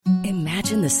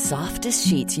Imagine the softest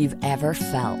sheets you've ever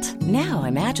felt. Now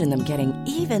imagine them getting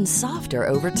even softer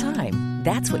over time.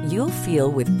 That's what you'll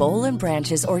feel with Boll and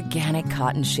Branch's organic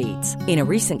cotton sheets. In a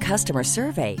recent customer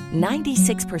survey,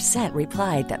 96%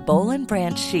 replied that Boll and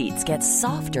Branch sheets get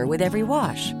softer with every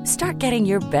wash. Start getting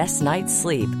your best night's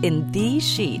sleep in these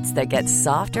sheets that get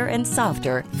softer and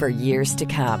softer for years to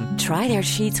come. Try their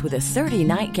sheets with a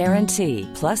 30-night guarantee.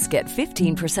 Plus, get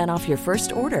 15% off your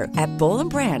first order at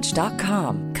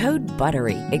bollandbranch.com. Code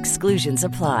BUTTERY. Exclusions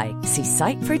apply. See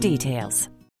site for details.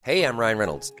 Hey, I'm Ryan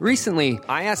Reynolds. Recently,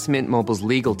 I asked Mint Mobile's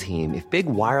legal team if big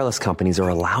wireless companies are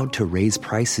allowed to raise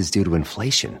prices due to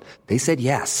inflation. They said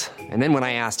yes. And then when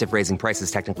I asked if raising prices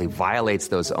technically violates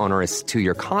those onerous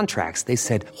two-year contracts, they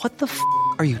said, "What the f***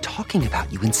 are you talking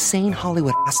about, you insane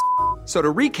Hollywood ass?" So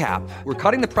to recap, we're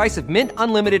cutting the price of Mint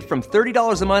Unlimited from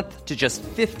 $30 a month to just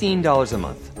 $15 a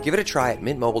month. Give it a try at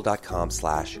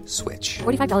mintmobile.com/switch.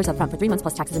 $45 up front for 3 months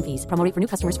plus taxes and fees. Promo rate for new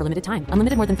customers for limited time.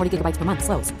 Unlimited more than 40 gigabytes per month.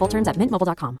 Slows full terms at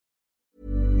mintmobile.com.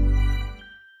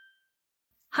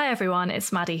 Hi everyone,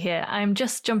 it's Maddie here. I'm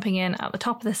just jumping in at the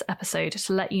top of this episode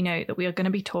to let you know that we are going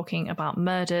to be talking about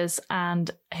murders and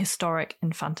historic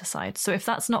infanticide. So if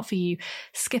that's not for you,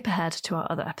 skip ahead to our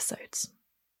other episodes.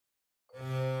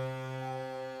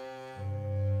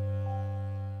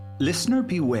 Listener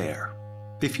beware.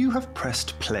 If you have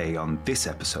pressed play on this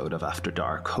episode of After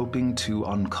Dark hoping to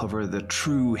uncover the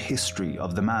true history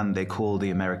of the man they call the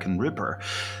American Ripper,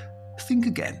 think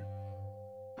again.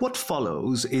 What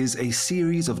follows is a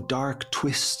series of dark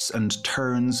twists and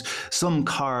turns, some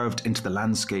carved into the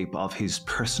landscape of his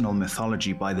personal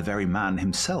mythology by the very man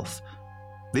himself.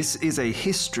 This is a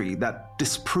history that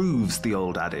disproves the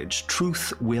old adage,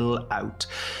 truth will out,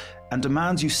 and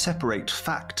demands you separate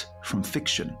fact from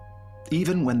fiction,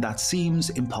 even when that seems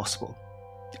impossible.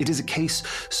 It is a case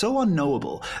so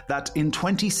unknowable that in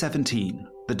 2017,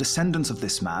 the descendants of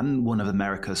this man, one of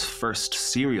America's first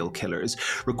serial killers,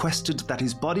 requested that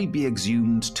his body be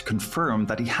exhumed to confirm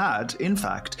that he had, in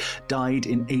fact, died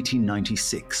in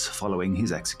 1896 following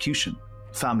his execution.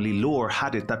 Family lore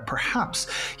had it that perhaps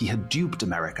he had duped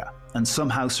America and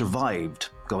somehow survived,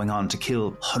 going on to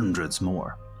kill hundreds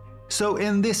more. So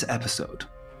in this episode,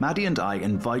 Maddie and I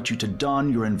invite you to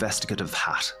don your investigative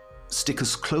hat, stick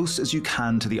as close as you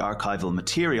can to the archival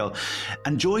material,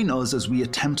 and join us as we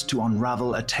attempt to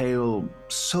unravel a tale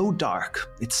so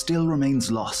dark it still remains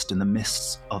lost in the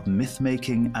mists of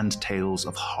myth-making and tales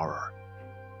of horror.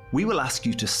 We will ask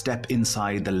you to step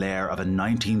inside the lair of a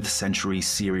 19th century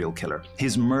serial killer,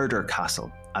 his murder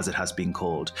castle, as it has been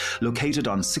called, located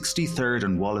on 63rd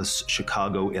and Wallace,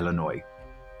 Chicago, Illinois.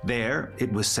 There,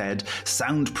 it was said,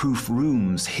 soundproof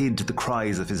rooms hid the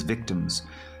cries of his victims.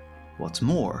 What's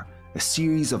more, a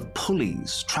series of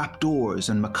pulleys, trapdoors,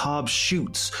 and macabre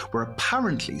chutes were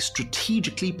apparently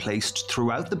strategically placed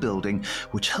throughout the building,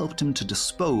 which helped him to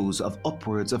dispose of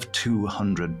upwards of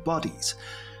 200 bodies.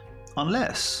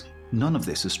 Unless none of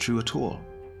this is true at all.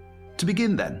 To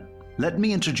begin then, let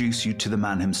me introduce you to the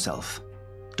man himself,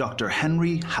 Dr.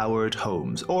 Henry Howard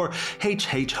Holmes, or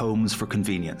H.H. Holmes for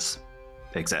convenience.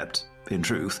 Except, in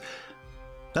truth,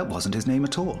 that wasn't his name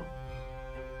at all.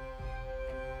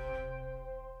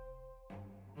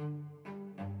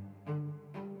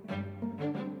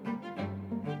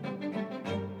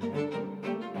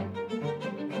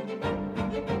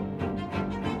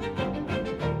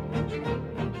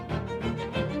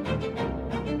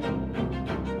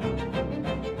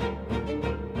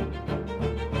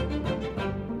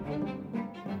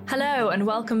 Hello and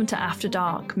welcome to After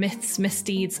Dark, Myths,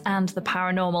 Misdeeds and the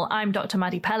Paranormal. I'm Dr.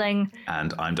 Maddie Pelling.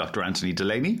 And I'm Dr. Anthony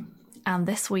Delaney. And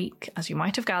this week, as you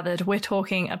might have gathered, we're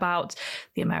talking about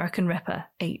the American Ripper,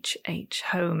 H.H.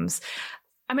 Holmes.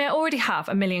 I mean, I already have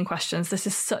a million questions. This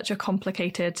is such a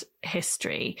complicated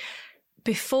history.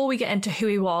 Before we get into who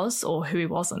he was or who he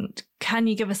wasn't, can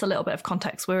you give us a little bit of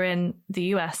context? We're in the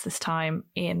US this time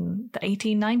in the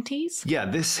 1890s? Yeah,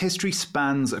 this history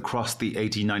spans across the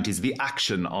 1890s. The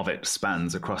action of it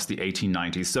spans across the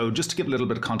 1890s. So just to give a little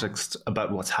bit of context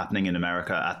about what's happening in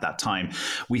America at that time,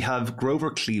 we have Grover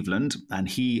Cleveland, and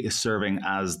he is serving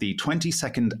as the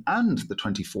 22nd and the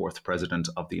 24th president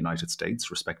of the United States,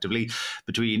 respectively,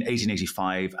 between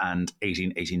 1885 and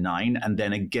 1889, and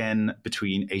then again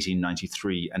between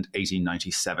 1893 and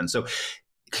 1897. So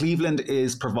Cleveland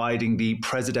is providing the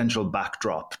presidential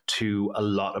backdrop to a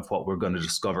lot of what we're going to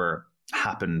discover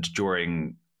happened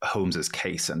during Holmes's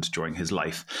case and during his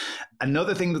life.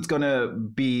 Another thing that's going to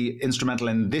be instrumental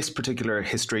in this particular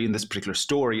history, in this particular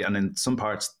story, and in some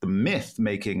parts the myth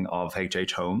making of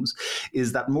H.H. Holmes,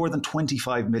 is that more than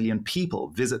 25 million people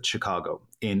visit Chicago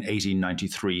in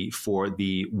 1893 for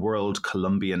the World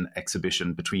Columbian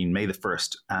Exhibition between May the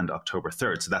 1st and October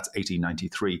 3rd. So that's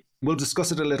 1893. We'll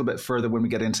discuss it a little bit further when we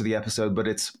get into the episode, but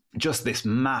it's just this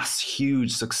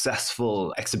huge,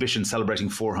 successful exhibition celebrating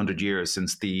 400 years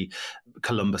since the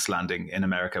Columbus landing in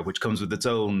America, which comes with its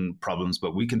own problems,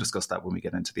 but we can discuss that when we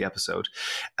get into the episode.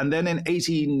 And then in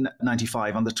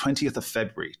 1895, on the 20th of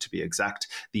February, to be exact,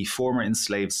 the former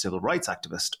enslaved civil rights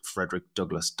activist Frederick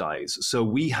Douglass dies. So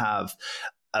we have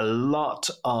a lot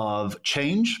of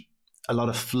change, a lot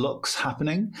of flux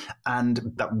happening, and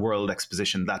that world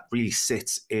exposition that really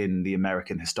sits in the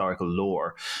American historical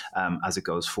lore as it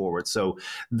goes forward. So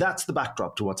that's the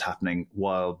backdrop to what's happening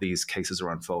while these cases are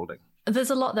unfolding.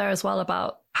 There's a lot there as well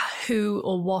about who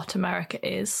or what America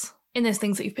is. In those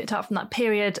things that you've picked up from that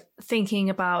period, thinking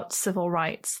about civil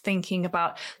rights, thinking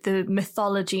about the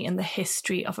mythology and the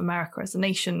history of America as a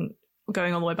nation,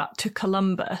 going all the way back to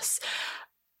Columbus.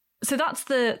 So that's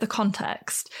the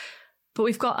context. But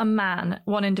we've got a man,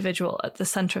 one individual at the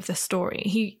centre of this story.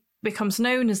 He becomes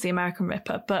known as the American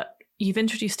Ripper, but you've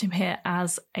introduced him here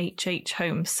as H.H.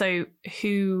 Holmes. So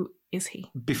who is he?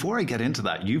 Before I get into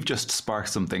that, you've just sparked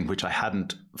something which I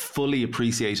hadn't fully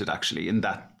appreciated, actually, in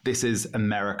that this is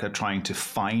America trying to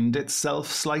find itself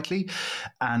slightly.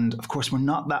 And of course, we're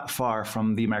not that far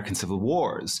from the American Civil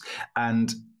Wars.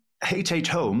 And H.H.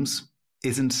 Holmes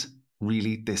isn't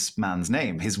really this man's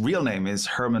name. His real name is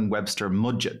Herman Webster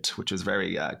Mudgett, which is a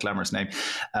very glamorous name.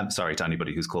 Sorry to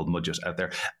anybody who's called Mudgett out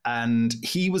there. And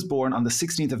he was born on the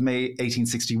 16th of May,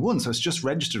 1861. So it's just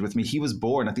registered with me. He was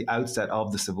born at the outset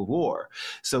of the Civil War.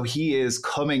 So he is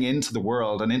coming into the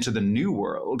world and into the new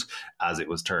world, as it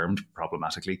was termed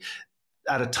problematically,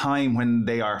 at a time when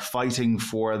they are fighting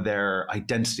for their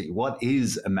identity. What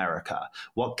is America?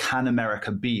 What can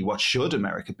America be? What should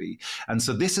America be? And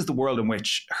so this is the world in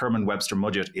which Herman Webster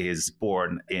Mudgett is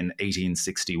born in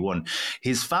 1861.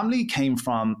 His family came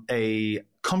from a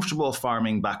comfortable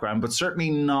farming background, but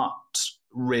certainly not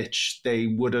rich. They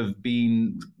would have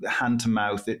been hand to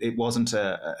mouth. It wasn't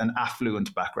an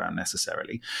affluent background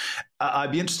necessarily.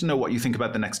 I'd be interested to know what you think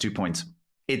about the next 2 points.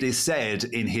 It is said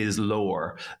in his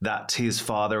lore that his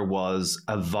father was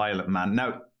a violent man.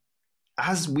 Now,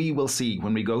 as we will see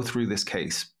when we go through this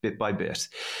case bit by bit,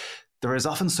 there is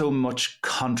often so much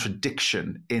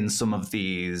contradiction in some of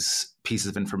these pieces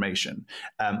of information.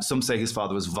 Some say his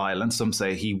father was violent, some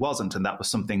say he wasn't, and that was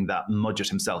something that Mudgett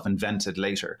himself invented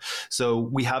later. So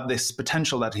we have this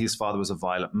potential that his father was a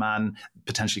violent man,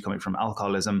 potentially coming from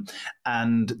alcoholism,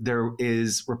 and there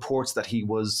is reports that he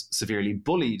was severely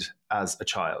bullied as a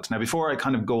child. Now, before I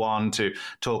kind of go on to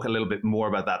talk a little bit more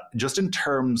about that, just in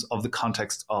terms of the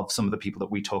context of some of the people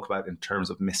that we talk about in terms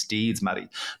of misdeeds, Maddie,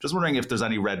 just wondering if there's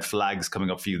any red flags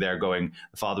coming up for you there going,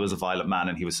 the father was a violent man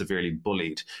and he was severely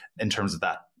bullied, in terms of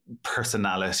that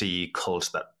personality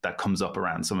cult that comes up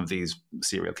around some of these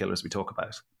serial killers we talk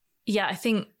about. Yeah, I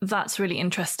think that's really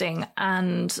interesting.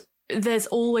 And there's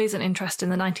always an interest in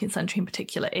the 19th century in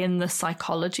particular in the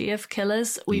psychology of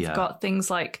killers. We've got things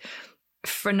like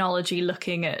phrenology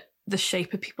looking at the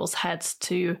shape of people's heads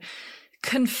to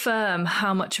confirm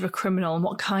how much of a criminal and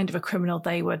what kind of a criminal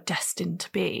they were destined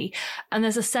to be. And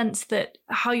there's a sense that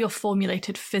how you're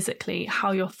formulated physically,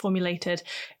 how you're formulated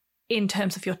in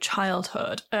terms of your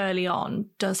childhood early on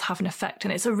does have an effect.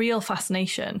 And it's a real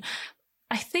fascination.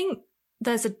 I think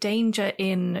there's a danger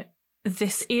in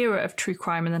this era of true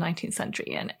crime in the 19th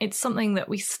century. And it's something that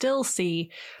we still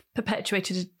see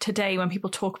perpetuated today when people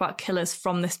talk about killers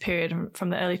from this period, from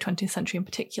the early 20th century in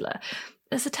particular.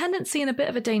 There's a tendency and a bit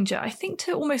of a danger, I think,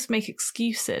 to almost make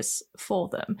excuses for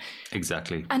them.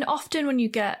 Exactly. And often when you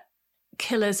get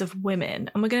killers of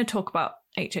women, and we're going to talk about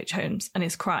H.H. Holmes and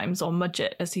his crimes, or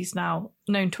Mudgett as he's now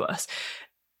known to us,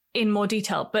 in more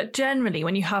detail. But generally,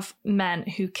 when you have men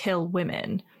who kill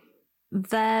women,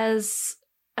 there's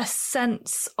a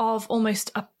sense of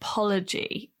almost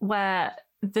apology where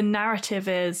the narrative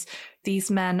is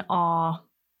these men are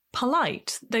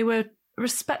polite. They were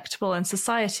respectable in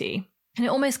society. And it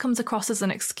almost comes across as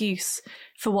an excuse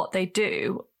for what they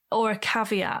do or a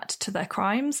caveat to their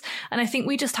crimes. And I think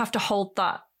we just have to hold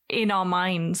that in our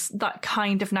minds, that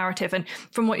kind of narrative. And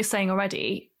from what you're saying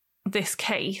already, this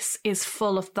case is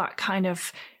full of that kind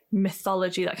of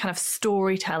mythology, that kind of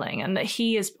storytelling, and that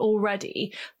he is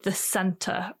already the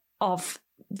center of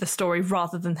the story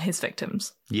rather than his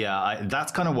victims. Yeah,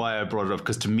 that's kind of why I brought it up,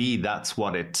 because to me, that's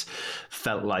what it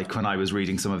felt like when I was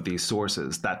reading some of these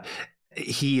sources, that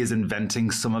he is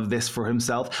inventing some of this for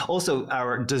himself. Also,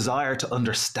 our desire to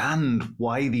understand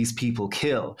why these people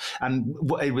kill. And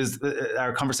it was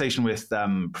our conversation with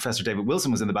Professor David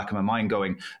Wilson was in the back of my mind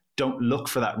going, don't look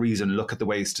for that reason, look at the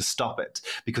ways to stop it,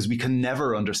 because we can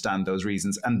never understand those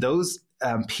reasons. And those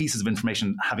pieces of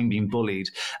information, having been bullied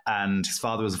and his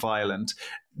father was violent,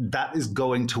 that is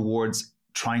going towards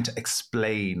trying to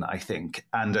explain, I think.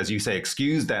 And as you say,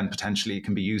 excuse then potentially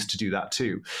can be used to do that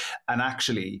too. And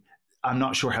actually, I'm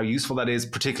not sure how useful that is,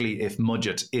 particularly if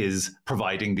Mudgett is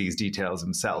providing these details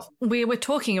himself. We're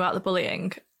talking about the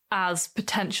bullying as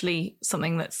potentially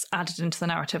something that's added into the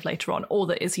narrative later on, or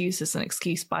that is used as an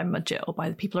excuse by Mudgett or by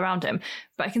the people around him.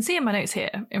 But I can see in my notes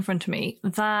here in front of me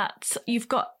that you've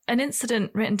got an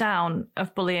incident written down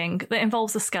of bullying that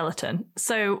involves a skeleton.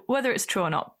 So whether it's true or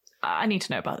not, I need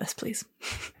to know about this, please.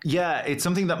 Yeah, it's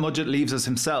something that Mudgett leaves us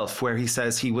himself, where he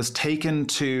says he was taken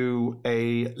to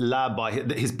a lab by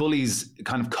his bullies,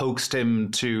 kind of coaxed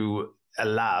him to a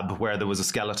lab where there was a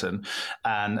skeleton,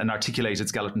 and an articulated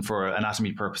skeleton for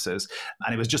anatomy purposes.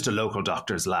 And it was just a local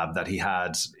doctor's lab that he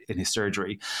had in his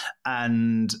surgery.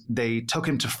 And they took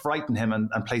him to frighten him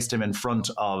and placed him in front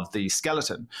of the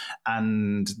skeleton.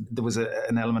 And there was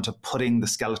an element of putting the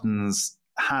skeleton's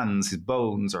hands, his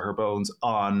bones or her bones,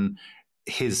 on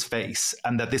his face,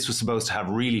 and that this was supposed to have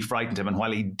really frightened him. And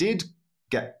while he did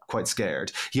get quite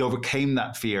scared, he overcame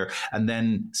that fear and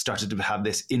then started to have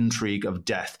this intrigue of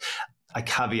death. I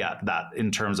caveat that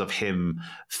in terms of him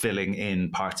filling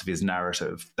in parts of his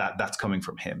narrative, that's coming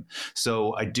from him.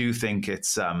 So I do think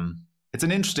it's an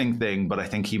interesting thing, but I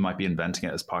think he might be inventing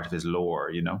it as part of his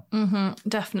lore, you know? Mm-hmm,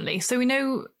 definitely. So we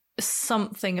know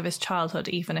something of his childhood,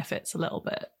 even if it's a little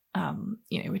bit,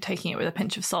 we're taking it with a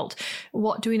pinch of salt.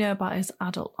 What do we know about his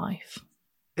adult life?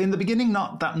 In the beginning,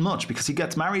 not that much, because he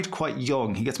gets married quite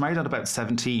young. He gets married at about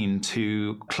 17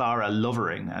 to Clara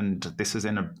Lovering, and this is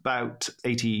in about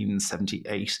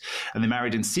 1878. And they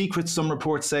married in secret, some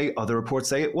reports say. Other reports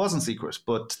say it wasn't secret.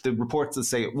 But the reports that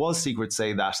say it was secret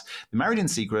say that they married in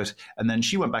secret, and then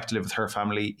she went back to live with her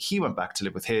family. He went back to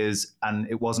live with his, and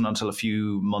it wasn't until a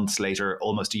few months later,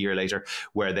 almost a year later,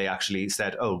 where they actually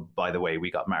said, oh, by the way,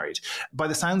 we got married. By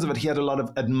the sounds of it, he had a lot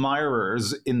of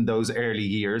admirers in those early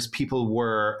years. People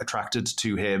were attracted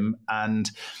to him, and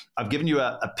I've given you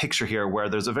a picture here where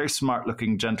there's a very smart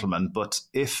looking gentleman, but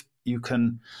if you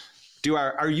can do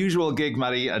our usual gig,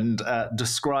 Maddie, and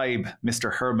describe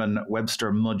Mr. Herman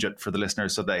Webster Mudgett for the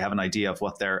listeners so they have an idea of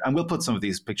what they're, and we'll put some of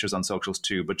these pictures on socials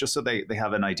too, but just so they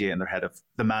have an idea in their head of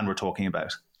the man we're talking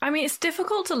about. I mean, it's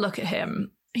difficult to look at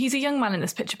him. He's a young man in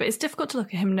this picture, but it's difficult to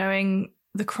look at him knowing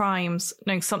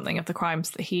something of the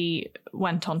crimes that he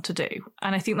went on to do.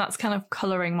 And I think that's kind of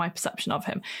colouring my perception of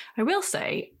him. I will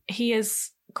say he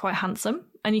is quite handsome,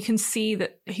 and you can see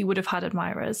that he would have had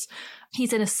admirers.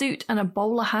 He's in a suit and a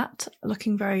bowler hat,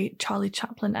 looking very Charlie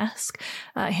Chaplin-esque.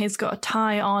 He's got a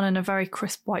tie on and a very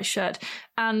crisp white shirt.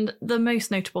 And the most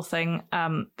notable thing,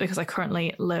 because I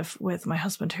currently live with my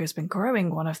husband who has been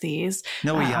growing one of these.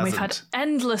 No, he hasn't. And we've had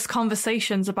endless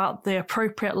conversations about the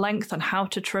appropriate length and how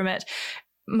to trim it.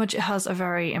 Mudgett has a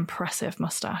very impressive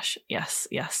mustache. Yes,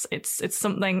 it's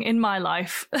something in my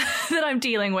life that I'm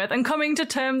dealing with and coming to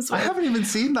terms with. I haven't even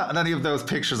seen that in any of those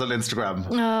pictures on Instagram.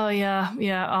 Oh,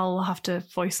 yeah. I'll have to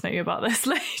voice note you about this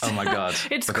later. Oh, my God.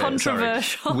 It's okay,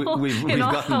 controversial we've in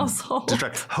our household.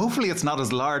 Hopefully it's not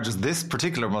as large as this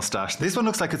particular mustache. This one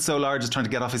looks like it's so large it's trying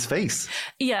to get off his face.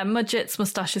 Yeah, Mudgett's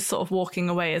mustache is sort of walking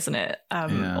away, isn't it?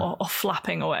 Or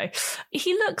flapping away.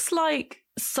 He looks like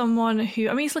someone who,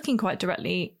 I mean, he's looking quite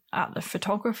directly at the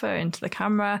photographer, into the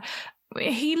camera.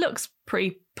 He looks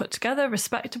pretty put together,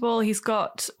 respectable. He's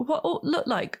got what look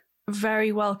like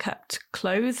very well kept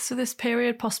clothes for this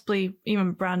period, possibly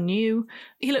even brand new.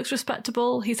 He looks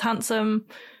respectable. He's handsome,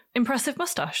 impressive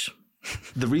mustache.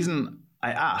 The reason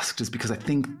I asked is because I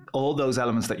think all those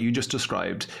elements that you just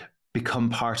described become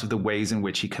part of the ways in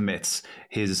which he commits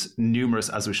his numerous,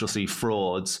 as we shall see,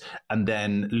 frauds, and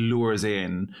then lures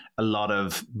in a lot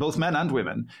of both men and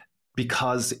women,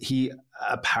 because he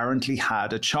apparently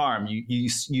had a charm.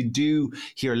 You do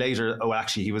hear later, oh,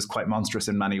 actually, he was quite monstrous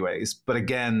in many ways. But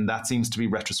again, that seems to be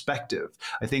retrospective.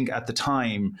 I think at the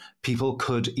time, people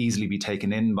could easily be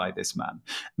taken in by this man.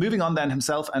 Moving on then,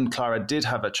 himself and Clara did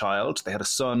have a child. They had a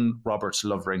son, Robert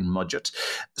Lovering Mudgett.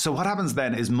 So what happens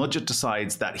then is Mudgett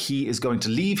decides that he is going to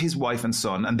leave his wife and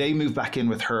son, and they move back in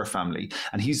with her family.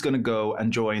 And he's going to go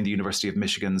and join the University of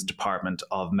Michigan's Department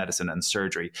of Medicine and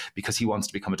Surgery because he wants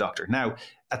to become a doctor. Now,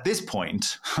 at this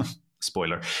point,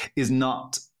 spoiler, is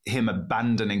not him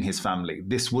abandoning his family.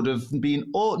 This would have been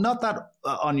not that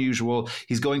unusual.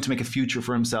 He's going to make a future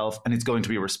for himself, and it's going to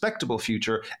be a respectable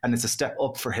future, and it's a step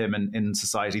up for him in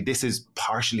society. This is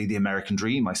partially the American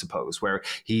dream, I suppose, where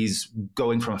he's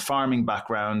going from a farming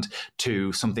background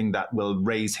to something that will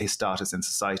raise his status in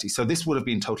society. So this would have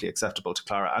been totally acceptable to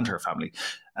Clara and her family,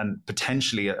 and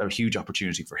potentially a huge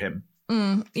opportunity for him.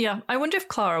 Yeah, I wonder if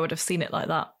Clara would have seen it like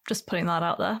that. Just putting that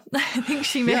out there. I think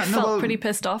she may have felt pretty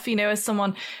pissed off, as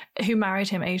someone who married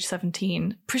him age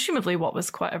 17, presumably what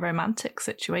was quite a romantic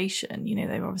situation.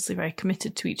 They were obviously very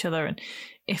committed to each other and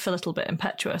if a little bit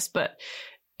impetuous. But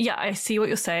yeah, I see what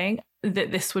you're saying,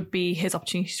 that this would be his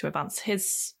opportunity to advance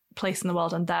his place in the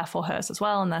world and therefore hers as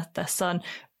well, and their son.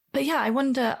 But yeah, I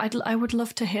wonder, I would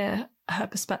love to hear her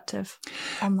perspective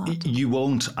on that. You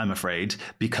won't, I'm afraid,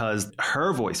 because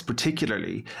her voice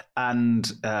particularly and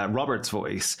Robert's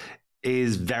voice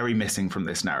is very missing from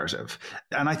this narrative.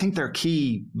 And I think they're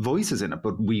key voices in it,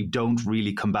 but we don't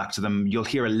really come back to them. You'll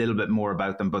hear a little bit more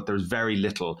about them, but there's very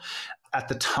little at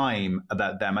the time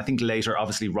about them. I think later,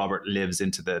 obviously, Robert lives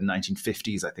into the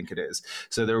 1950s, I think it is.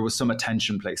 So there was some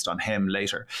attention placed on him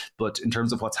later. But in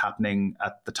terms of what's happening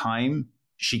at the time,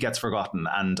 she gets forgotten,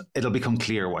 and it'll become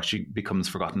clear why she becomes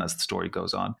forgotten as the story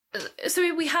goes on.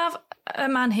 So we have a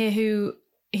man here who,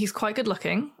 he's quite good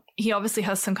looking. He obviously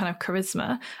has some kind of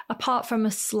charisma. Apart from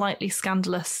a slightly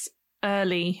scandalous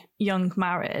early young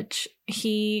marriage,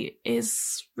 he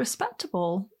is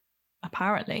respectable,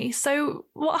 apparently. So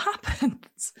what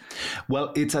happens?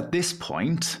 Well, it's at this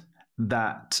point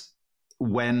that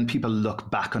when people look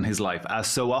back on his life, as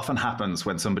so often happens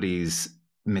when somebody's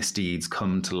misdeeds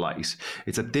come to light,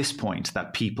 it's at this point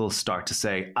that people start to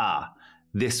say,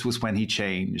 this was when he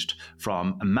changed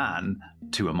from a man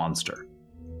to a monster.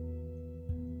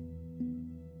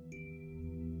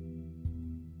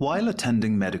 While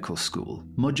attending medical school,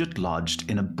 Mudgett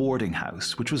lodged in a boarding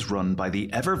house which was run by the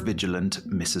ever-vigilant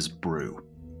Mrs. Brew.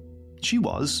 She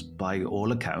was, by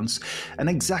all accounts, an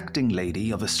exacting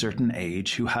lady of a certain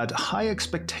age who had high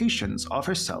expectations of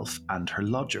herself and her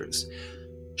lodgers.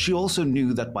 She also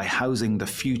knew that by housing the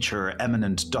future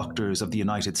eminent doctors of the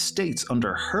United States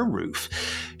under her roof,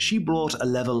 she brought a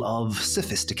level of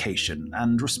sophistication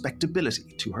and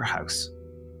respectability to her house.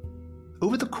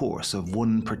 Over the course of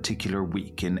one particular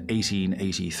week in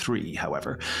 1883,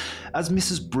 however, as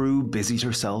Mrs. Brew busied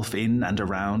herself in and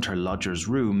around her lodgers'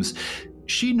 rooms,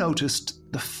 she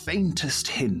noticed the faintest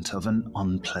hint of an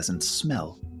unpleasant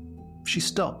smell. She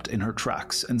stopped in her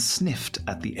tracks and sniffed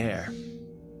at the air.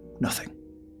 Nothing.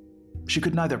 She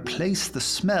could neither place the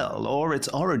smell or its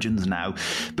origins now,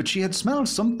 but she had smelled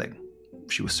something.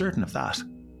 She was certain of that.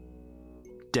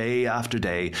 Day after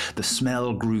day, the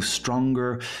smell grew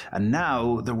stronger, and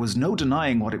now there was no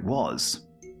denying what it was.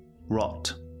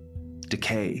 Rot.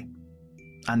 Decay.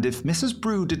 And if Mrs.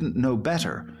 Brew didn't know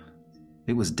better,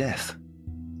 it was death.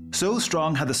 So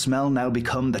strong had the smell now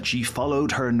become that she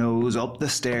followed her nose up the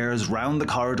stairs, round the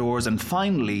corridors, and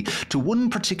finally to one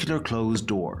particular closed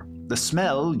door. The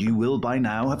smell, you will by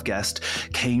now have guessed,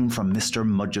 came from Mr.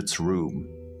 Mudgett's room.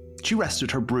 She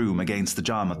rested her broom against the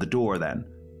jamb of the door then,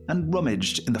 and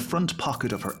rummaged in the front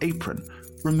pocket of her apron,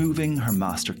 removing her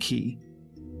master key.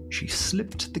 She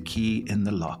slipped the key in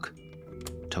the lock,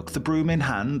 took the broom in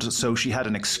hand so she had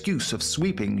an excuse of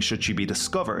sweeping should she be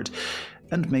discovered,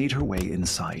 and made her way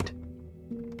inside.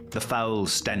 The foul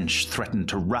stench threatened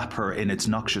to wrap her in its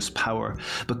noxious power,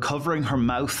 but covering her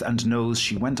mouth and nose,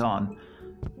 she went on.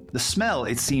 The smell,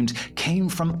 it seemed, came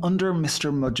from under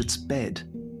Mr. Mudgett's bed.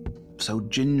 So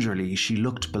gingerly she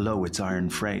looked below its iron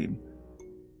frame.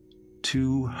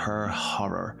 To her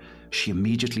horror, she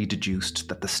immediately deduced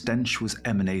that the stench was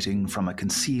emanating from a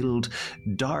concealed,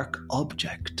 dark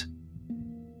object.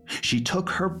 She took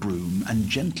her broom and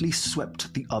gently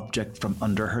swept the object from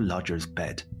under her lodger's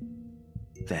bed.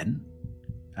 Then,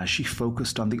 as she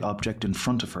focused on the object in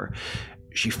front of her,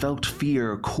 she felt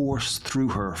fear course through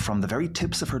her from the very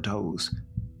tips of her toes.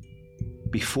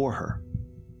 Before her,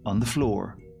 on the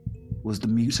floor, was the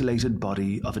mutilated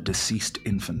body of a deceased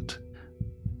infant.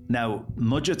 Now,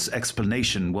 Mudgett's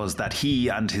explanation was that he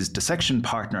and his dissection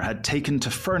partner had taken to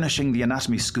furnishing the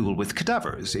anatomy school with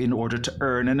cadavers in order to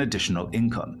earn an additional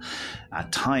income.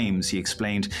 At times, he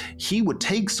explained, he would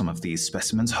take some of these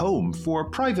specimens home for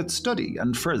private study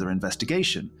and further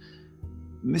investigation.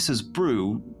 Mrs.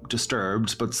 Brew,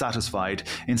 disturbed but satisfied,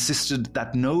 insisted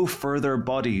that no further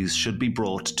bodies should be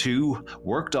brought to,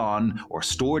 worked on, or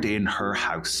stored in her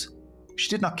house. She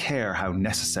did not care how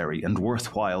necessary and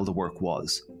worthwhile the work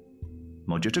was.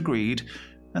 Mudgett agreed,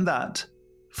 and that,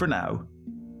 for now,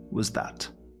 was that.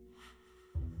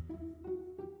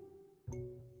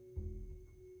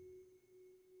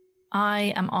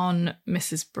 I am on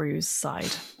Mrs. Brew's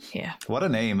side here. What a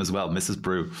name as well, Mrs.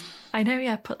 Brew. I know,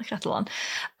 yeah, put the kettle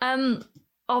on.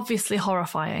 Obviously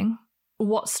horrifying.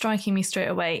 What's striking me straight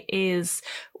away is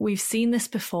we've seen this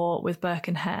before with Burke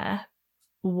and Hare,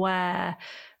 where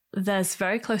there's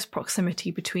very close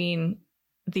proximity between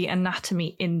the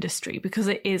anatomy industry, because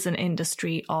it is an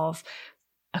industry of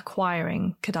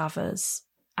acquiring cadavers,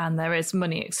 and there is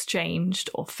money exchanged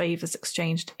or favours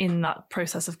exchanged in that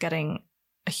process of getting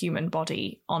a human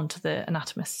body onto the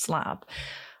anatomist's lab.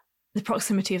 The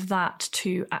proximity of that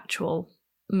to actual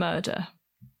murder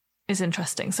is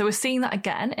interesting. So we're seeing that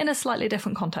again in a slightly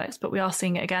different context, but we are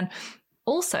seeing it again.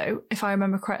 Also, if I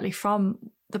remember correctly from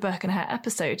the Burke and Hare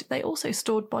episode, they also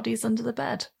stored bodies under the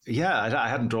bed. Yeah, I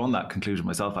hadn't drawn that conclusion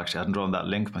myself, actually. I hadn't drawn that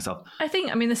link myself.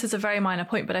 I mean, this is a very minor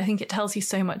point, but I think it tells you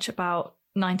so much about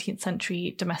 19th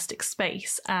century domestic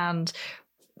space and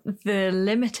the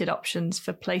limited options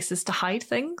for places to hide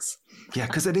things. Yeah,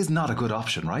 because it is not a good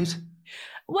option, right?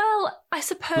 Well, I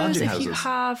suppose if you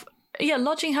have... Yeah,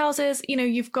 lodging houses,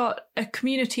 you've got a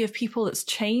community of people that's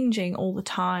changing all the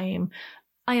time.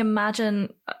 I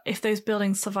imagine if those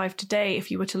buildings survive today,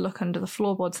 if you were to look under the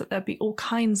floorboards, that there'd be all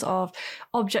kinds of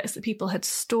objects that people had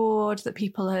stored, that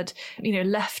people had,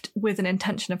 left with an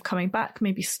intention of coming back,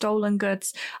 maybe stolen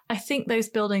goods. I think those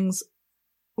buildings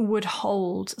would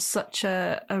hold such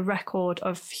a record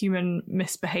of human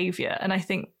misbehavior. And I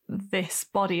think this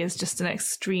body is just an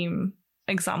extreme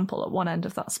example at one end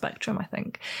of that spectrum, I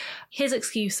think. His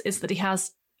excuse is that he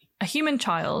has a human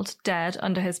child dead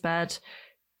under his bed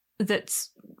that's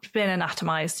been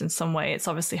anatomized in some way. It's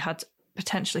obviously had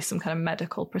potentially some kind of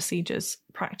medical procedures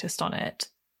practiced on it,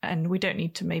 and we don't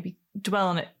need to maybe dwell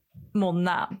on it more than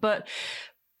that. But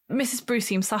Mrs. Brew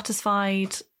seems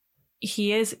satisfied.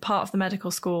 He is part of the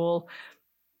medical school.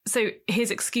 So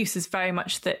his excuse is very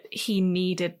much that he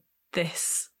needed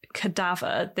this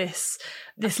cadaver, this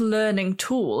learning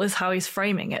tool is how he's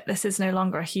framing it. This is no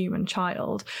longer a human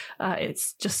child.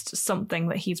 It's just something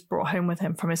that he's brought home with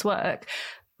him from his work.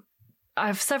 I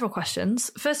have several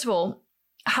questions. First of all,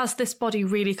 has this body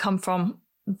really come from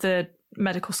the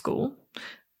medical school?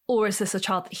 Or is this a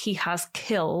child that he has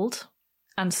killed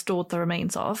and stored the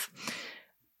remains of?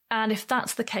 And if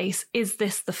that's the case, is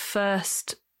this the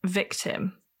first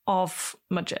victim of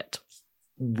Mudgett?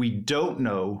 We don't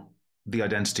know the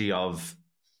identity of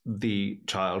the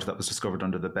child that was discovered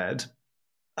under the bed.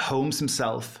 Holmes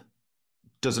himself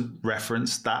doesn't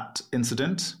reference that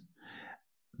incident.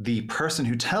 The person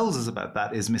who tells us about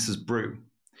that is Mrs. Brew.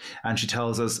 And she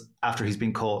tells us after he's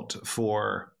been caught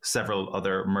for several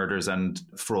other murders and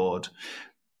fraud.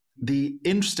 The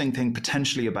interesting thing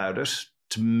potentially about it,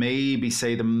 to maybe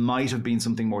say there might have been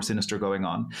something more sinister going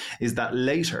on, is that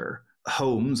later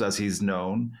Holmes, as he's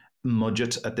known,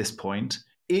 Mudgett at this point,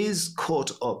 is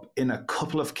caught up in a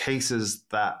couple of cases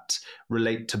that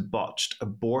relate to botched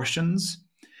abortions,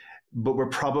 but we're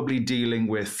probably dealing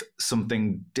with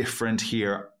something different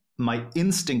here. My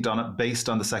instinct on it, based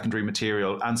on the secondary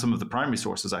material and some of the primary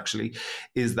sources actually,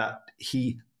 is that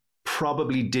he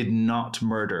probably did not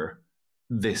murder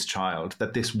this child,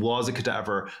 that this was a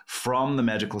cadaver from the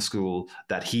medical school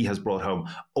that he has brought home,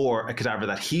 or a cadaver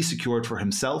that he secured for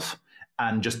himself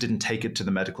and just didn't take it to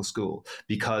the medical school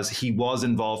because he was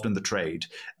involved in the trade.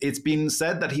 It's been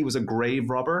said that he was a grave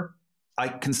robber. I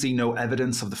can see no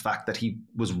evidence of the fact that he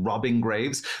was robbing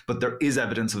graves, but there is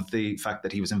evidence of the fact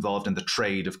that he was involved in the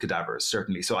trade of cadavers,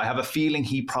 certainly. So I have a feeling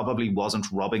he probably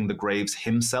wasn't robbing the graves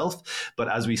himself. But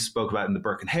as we spoke about in the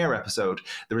Burke and Hare episode,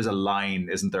 there is a line,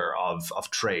 isn't there, of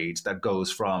trade that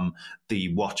goes from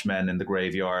the watchmen in the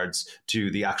graveyards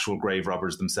to the actual grave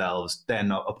robbers themselves,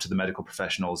 then up to the medical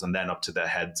professionals, and then up to the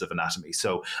heads of anatomy.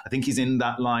 So I think he's in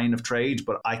that line of trade,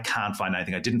 but I can't find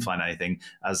anything. I didn't find anything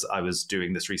as I was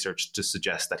doing this research to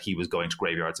suggest that he was going to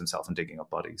graveyards himself and digging up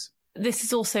bodies. This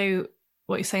is also,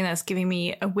 what you're saying there is giving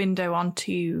me a window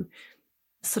onto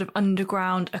sort of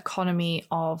underground economy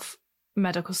of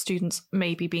medical students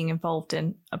maybe being involved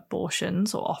in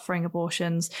abortions or offering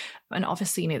abortions. And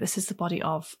obviously, this is the body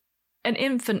of an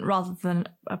infant rather than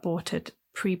aborted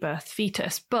pre-birth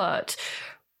fetus. But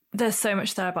there's so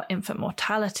much there about infant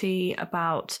mortality,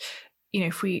 about,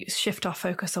 if we shift our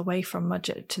focus away from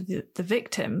Mudgett to the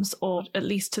victims, or at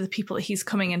least to the people that he's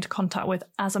coming into contact with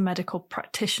as a medical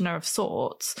practitioner of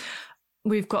sorts,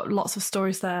 we've got lots of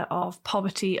stories there of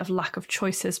poverty, of lack of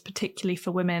choices, particularly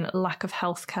for women, lack of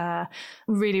healthcare.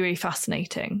 Really, really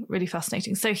fascinating. Really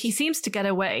fascinating. So he seems to get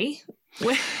away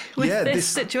with this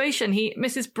situation.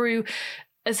 Mrs. Brew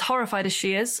as horrified as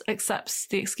she is, accepts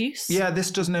the excuse. Yeah, this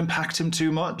doesn't impact him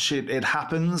too much. It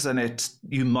happens, and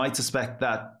you might suspect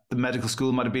that the medical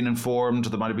school might have been informed, or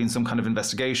there might have been some kind of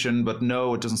investigation, but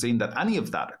no, it doesn't seem that any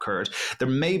of that occurred. There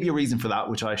may be a reason for that,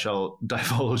 which I shall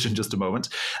divulge in just a moment.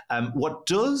 What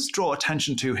does draw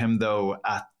attention to him, though,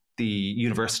 at the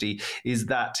university is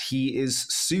that he is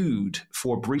sued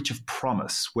for breach of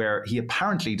promise, where he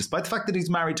apparently, despite the fact that he's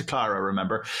married to Clara,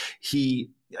 remember,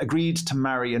 he agreed to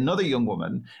marry another young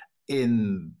woman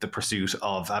in the pursuit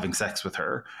of having sex with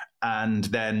her. And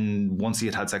then once he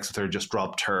had sex with her, just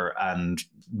dropped her and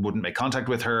wouldn't make contact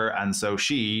with her. And so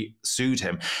she sued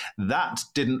him. That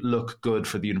didn't look good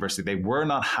for the university. They were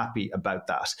not happy about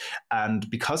that. And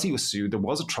because he was sued, there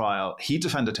was a trial. He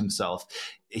defended himself.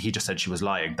 He just said she was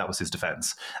lying. That was his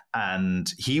defense.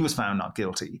 And he was found not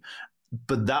guilty.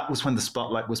 But that was when the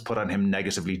spotlight was put on him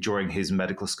negatively during his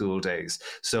medical school days.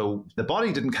 So the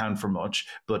body didn't count for much,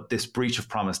 but this breach of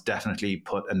promise definitely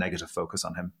put a negative focus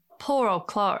on him. Poor old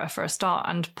Clara, for a start,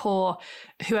 and poor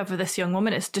whoever this young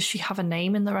woman is. Does she have a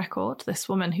name in the record, this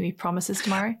woman who he promises to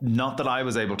marry? Not that I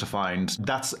was able to find.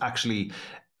 That's actually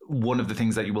one of the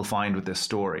things that you will find with this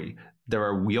story. There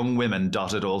are young women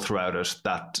dotted all throughout it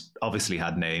that obviously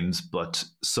had names, but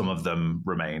some of them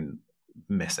remain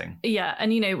missing. Yeah,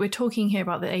 and we're talking here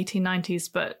about the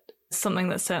 1890s, but something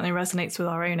that certainly resonates with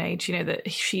our own age,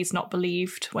 that she's not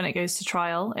believed when it goes to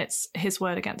trial. It's his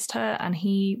word against her, and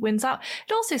he wins out.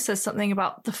 It also says something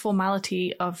about the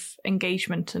formality of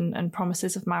engagement and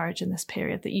promises of marriage in this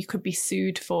period, that you could be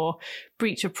sued for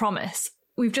breach of promise.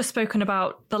 We've just spoken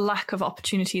about the lack of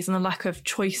opportunities and the lack of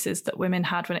choices that women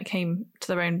had when it came to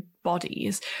their own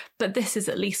bodies. But this is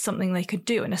at least something they could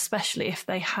do. And especially if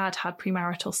they had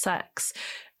premarital sex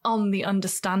on the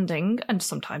understanding, and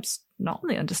sometimes not on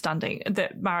the understanding,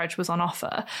 that marriage was on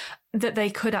offer, that they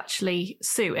could actually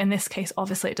sue. In this case,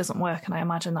 obviously it doesn't work. And I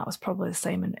imagine that was probably the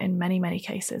same in many, many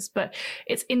cases. But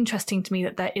it's interesting to me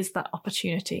that there is that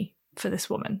opportunity for this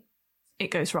woman.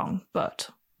 It goes wrong, but...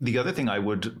 The other thing I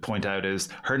would point out is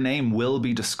her name will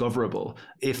be discoverable.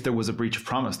 If there was a breach of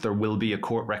promise, there will be a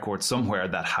court record somewhere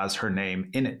that has her name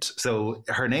in it. So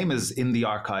her name is in the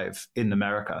archive in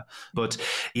America. But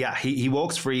yeah, he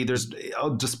walks free.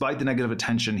 Despite the negative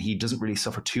attention, he doesn't really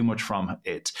suffer too much from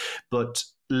it. But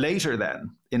later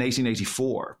then, in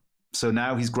 1884, so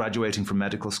now he's graduating from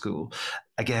medical school.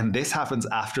 Again, this happens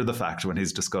after the fact when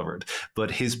he's discovered. But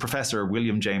his professor,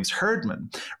 William James Herdman,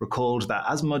 recalled that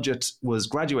as Mudgett was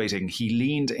graduating, he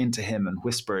leaned into him and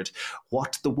whispered,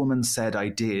 "What the woman said I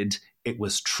did, it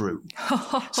was true."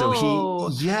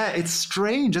 So it's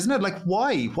strange, isn't it? Like,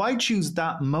 why choose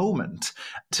that moment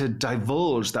to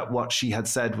divulge that what she had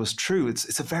said was true?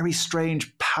 It's a very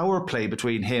strange power play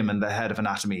between him and the head of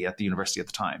anatomy at the university at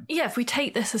the time. Yeah, if we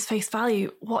take this as face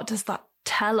value, what does that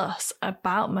tell us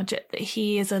about Mudgett? That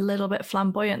he is a little bit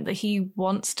flamboyant, that he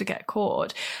wants to get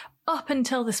caught. Up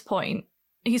until this point,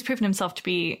 he's proven himself to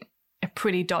be a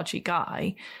pretty dodgy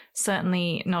guy,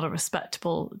 certainly not a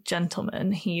respectable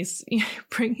gentleman. He's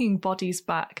bringing bodies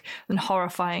back and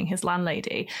horrifying his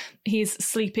landlady. He's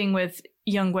sleeping with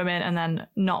young women and then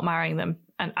not marrying them,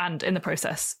 and in the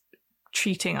process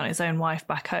cheating on his own wife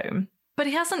back home. But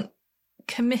he hasn't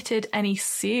committed any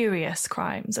serious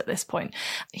crimes at this point.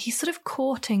 He's sort of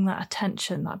courting that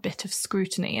attention, that bit of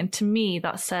scrutiny. And to me,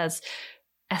 that says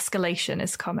escalation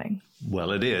is coming.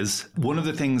 Well, it is. One of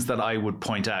the things that I would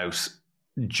point out,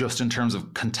 just in terms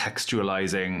of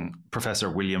contextualizing Professor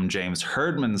William James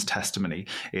Herdman's testimony,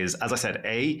 is, as I said,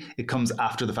 A, it comes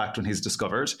after the fact when he's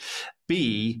discovered.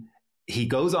 B, he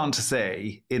goes on to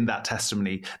say in that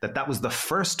testimony that was the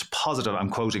first positive, I'm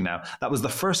quoting now, that was the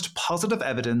first positive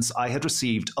evidence I had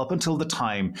received up until the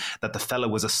time that the fellow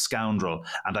was a scoundrel,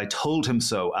 and I told him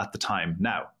so at the time.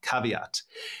 Now, caveat.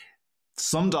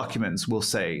 Some documents will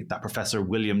say that Professor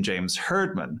William James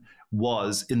Herdman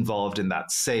was involved in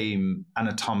that same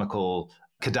anatomical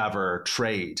cadaver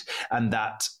trade, and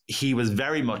that he was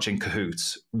very much in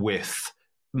cahoots with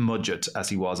Mudgett as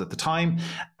he was at the time,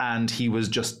 and he was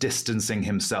just distancing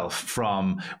himself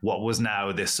from what was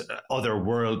now this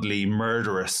otherworldly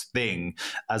murderous thing,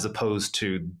 as opposed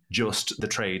to just the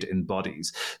trade in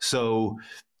bodies. So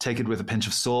take it with a pinch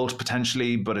of salt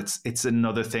potentially, but it's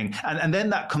another thing. And then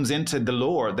that comes into the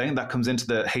lore, then that comes into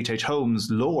the H.H. Holmes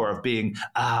lore of being,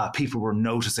 people were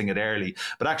noticing it early.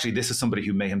 But actually, this is somebody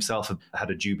who may himself have had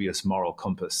a dubious moral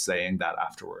compass saying that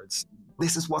afterwards.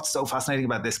 This is what's so fascinating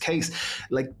about this case.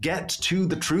 Like, get to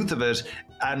the truth of it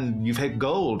and you've hit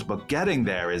gold, but getting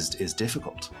there is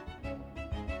difficult.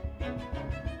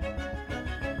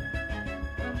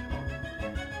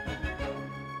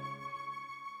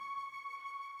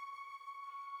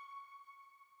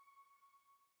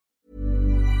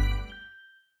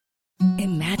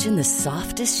 Imagine the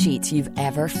softest sheets you've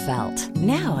ever felt.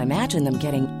 Now imagine them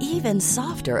getting even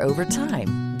softer over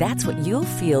time. That's what you'll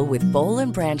feel with Boll &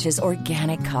 Branch's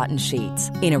organic cotton sheets.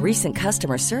 In a recent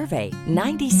customer survey,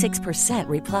 96%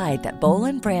 replied that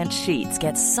Boll & Branch sheets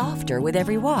get softer with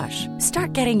every wash.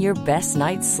 Start getting your best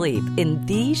night's sleep in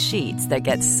these sheets that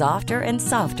get softer and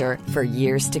softer for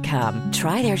years to come.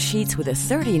 Try their sheets with a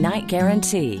 30-night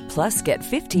guarantee. Plus, get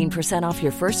 15% off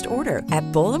your first order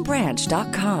at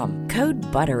bollandbranch.com. Code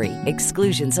BUTTERY.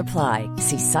 Exclusions apply.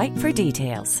 See site for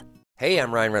details. Hey,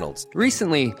 I'm Ryan Reynolds.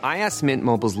 Recently, I asked Mint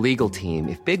Mobile's legal team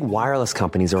if big wireless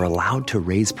companies are allowed to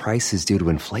raise prices due to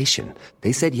inflation.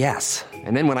 They said yes.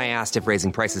 And then when I asked if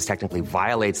raising prices technically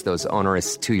violates those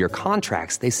onerous 2-year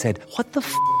contracts, they said, "What the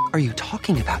f*** are you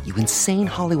talking about, you insane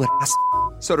Hollywood ass?"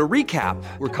 So to recap,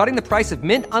 we're cutting the price of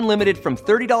Mint Unlimited from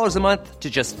 $30 a month to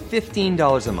just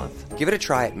 $15 a month. Give it a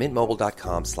try at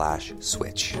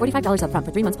mintmobile.com/switch. $45 up front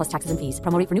for 3 months plus taxes and fees.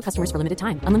 Promo rate for new customers for limited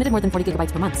time. Unlimited more than 40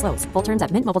 gigabytes per month. Slows full terms at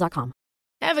mintmobile.com.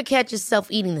 Ever catch yourself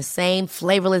eating the same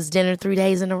flavorless dinner 3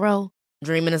 days in a row?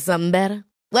 Dreaming of something better?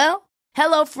 Well,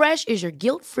 HelloFresh is your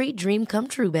guilt-free dream come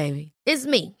true, baby. It's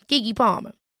me, Keke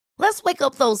Palmer. Let's wake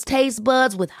up those taste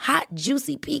buds with hot,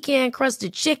 juicy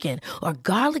pecan-crusted chicken or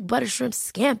garlic butter shrimp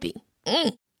scampi.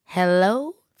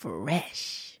 Hello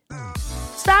Fresh.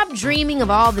 Stop dreaming of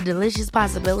all the delicious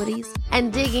possibilities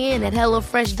and dig in at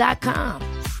HelloFresh.com.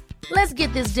 Let's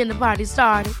get this dinner party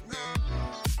started.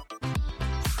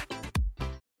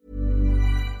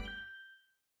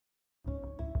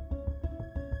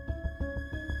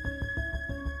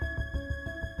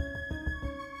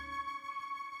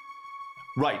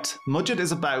 Right, Mudgett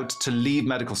is about to leave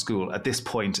medical school at this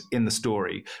point in the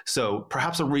story, so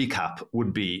perhaps a recap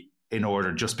would be in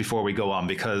order just before we go on,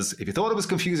 because if you thought it was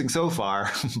confusing so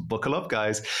far, buckle up,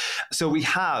 guys. So we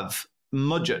have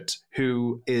Mudgett,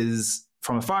 who is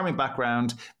from a farming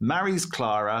background, marries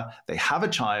Clara, they have a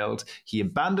child, he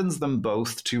abandons them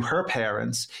both to her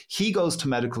parents, he goes to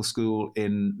medical school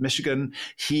in Michigan,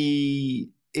 he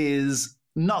is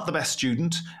not the best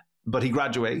student, but he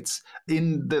graduates.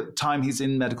 In the time he's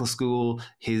in medical school,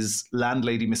 his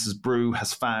landlady, Mrs. Brew,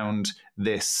 has found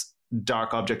this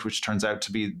dark object, which turns out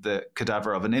to be the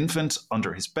cadaver of an infant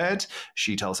under his bed.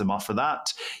 She tells him off for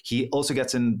that. He also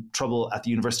gets in trouble at the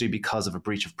university because of a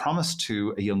breach of promise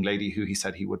to a young lady who he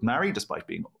said he would marry, despite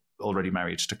being already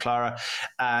married to Clara.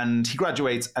 And he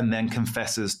graduates and then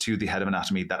confesses to the head of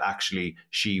anatomy that actually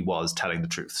she was telling the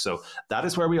truth. So that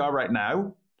is where we are right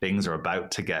now. Things are about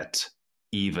to get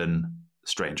even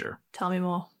stranger. Tell me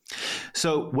more.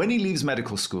 So when he leaves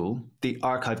medical school, the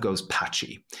archive goes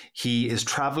patchy. He is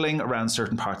traveling around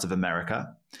certain parts of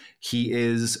America. He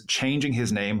is changing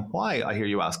his name. Why, I hear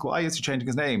you ask, why is he changing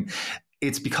his name?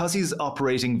 It's because he's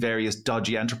operating various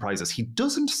dodgy enterprises. He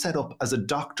doesn't set up as a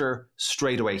doctor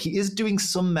straight away. He is doing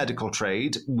some medical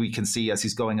trade, we can see as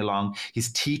he's going along.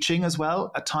 He's teaching as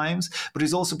well at times, but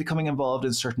he's also becoming involved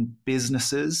in certain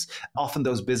businesses. Often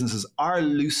those businesses are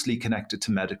loosely connected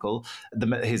to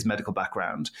his medical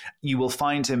background. You will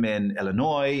find him in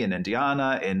Illinois, in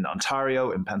Indiana, in Ontario,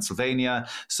 in Pennsylvania.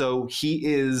 So he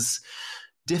is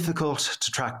difficult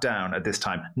to track down at this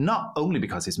time, not only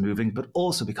because he's moving, but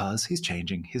also because he's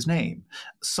changing his name.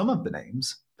 Some of the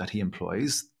names that he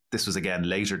employs, this was again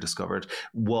later discovered,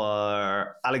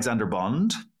 were Alexander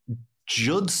Bond,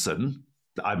 Judson,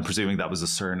 I'm presuming that was a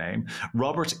surname,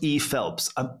 Robert E.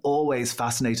 Phelps. I'm always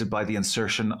fascinated by the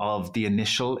insertion of the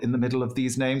initial in the middle of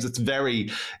these names. It's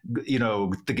very,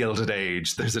 the Gilded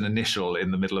Age. There's an initial in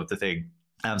the middle of the thing.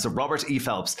 So Robert E.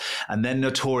 Phelps, and then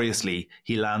notoriously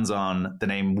he lands on the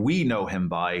name we know him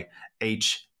by,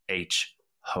 H.H.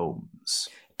 Holmes.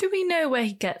 Do we know where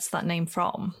he gets that name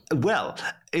from? Well,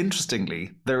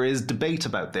 interestingly, there is debate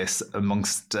about this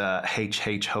amongst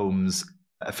H.H. Holmes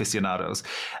aficionados.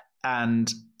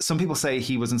 And some people say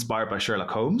he was inspired by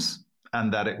Sherlock Holmes,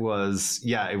 and that it was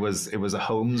a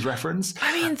Holmes reference.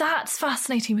 I mean, that's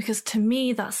fascinating because to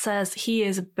me that says he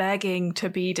is begging to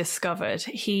be discovered.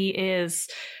 He is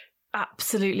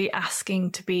absolutely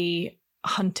asking to be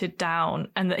hunted down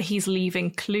and that he's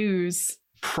leaving clues.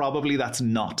 Probably that's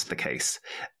not the case.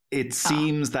 It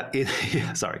seems that in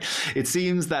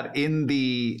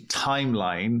the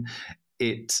timeline,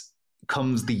 it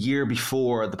comes the year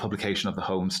before the publication of the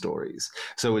Holmes stories.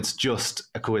 So it's just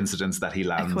a coincidence that he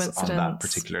lands on that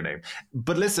particular name.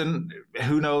 But listen,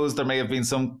 who knows? There may have been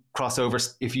some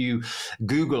crossovers. If you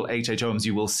Google H.H. Holmes,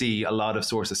 you will see a lot of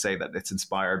sources say that it's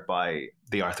inspired by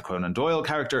the Arthur Conan Doyle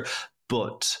character.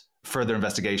 But further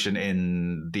investigation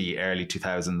in the early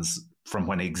 2000s from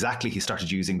when exactly he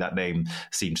started using that name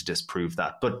seem to disprove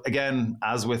that. But again,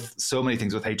 as with so many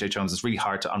things with H.H. Holmes, it's really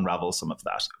hard to unravel some of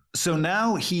that. So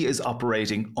now he is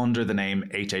operating under the name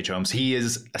H.H. Holmes. He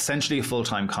is essentially a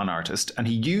full-time con artist, and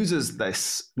he uses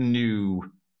this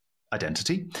new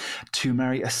identity to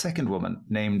marry a second woman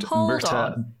named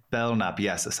Myrta Belknap.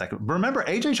 Yes, a second. Remember,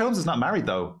 H.H. Holmes is not married,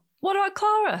 though. What about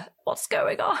Clara? What's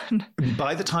going on?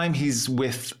 By the time he's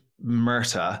with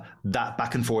Myrta, that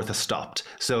back and forth has stopped.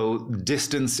 So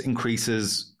distance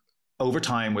increases over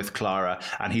time with Clara,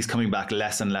 and he's coming back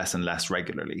less and less and less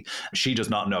regularly. She does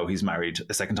not know he's married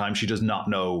a second time. She does not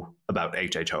know about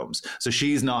H.H. Holmes. So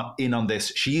she's not in on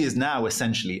this. She is now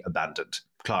essentially abandoned.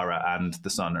 Clara and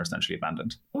the son are essentially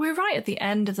abandoned. We're right at the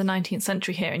end of the 19th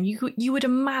century here, and you would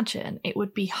imagine it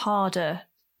would be harder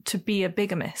to be a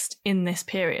bigamist in this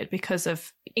period because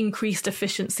of increased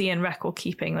efficiency in record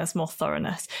keeping. There's more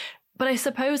thoroughness. But I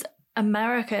suppose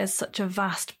America is such a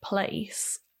vast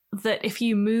place that if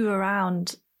you move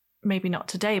around, maybe not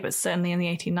today, but certainly in the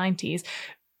 1890s,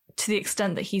 to the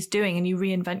extent that he's doing, and you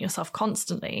reinvent yourself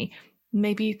constantly,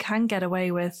 maybe you can get away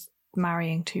with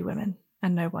marrying two women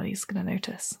and nobody's going to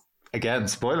notice. Again,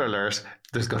 spoiler alert,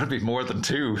 there's going to be more than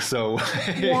two, so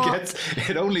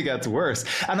it only gets worse.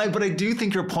 But I do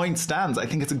think your point stands. I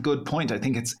think it's a good point. I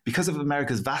think it's because of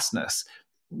America's vastness.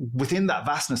 Within that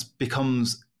vastness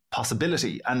becomes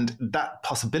possibility, and that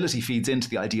possibility feeds into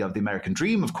the idea of the American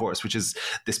dream, of course, which is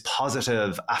this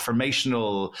positive,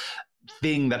 affirmational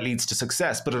thing that leads to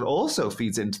success, but it also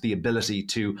feeds into the ability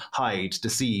to hide,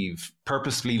 deceive,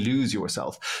 purposefully lose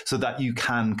yourself so that you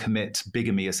can commit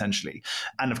bigamy, essentially.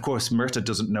 And of course, Myrta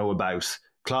doesn't know about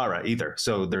Clara either,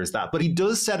 so there's that. But he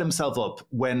does set himself up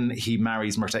when he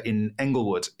marries Myrta in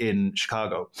Englewood in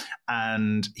Chicago,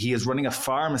 and he is running a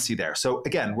pharmacy there. So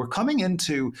again, we're coming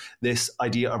into this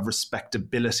idea of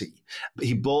respectability.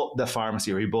 He bought the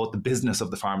pharmacy, or he bought the business of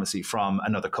the pharmacy from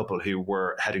another couple who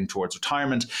were heading towards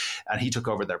retirement, and he took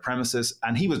over their premises,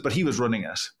 and he was running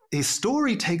it. His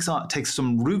story takes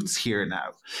some roots here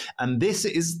now, and this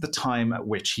is the time at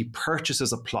which he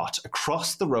purchases a plot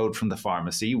across the road from the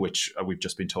pharmacy, which we've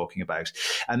just been talking about,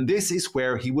 and this is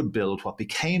where he would build what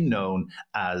became known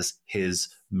as his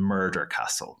murder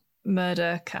castle.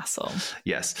 Murder castle.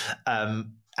 Yes.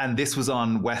 And this was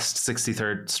on West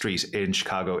 63rd Street in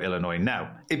Chicago, Illinois.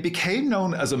 Now, it became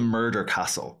known as a murder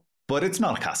castle, but it's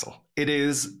not a castle. It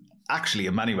is actually,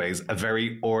 in many ways, a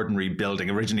very ordinary building.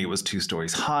 Originally, it was 2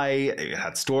 stories high. It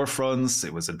had storefronts.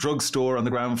 It was a drugstore on the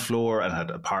ground floor and had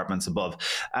apartments above.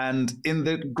 And in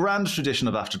the grand tradition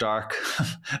of After Dark,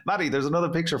 Maddie, there's another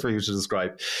picture for you to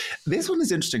describe. This one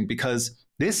is interesting because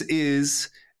this is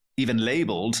even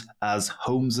labelled as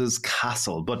Holmes's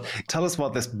Castle. But tell us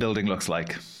what this building looks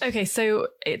like. Okay, so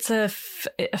it's a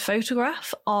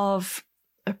photograph of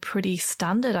a pretty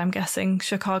standard, I'm guessing,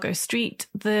 Chicago street.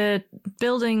 The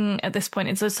building at this point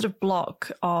is a sort of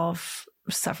block of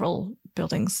several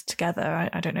buildings together.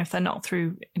 I don't know if they're not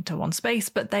through into one space,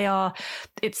 but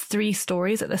it's 3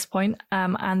 stories at this point.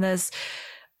 And there's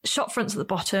shop fronts at the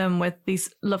bottom with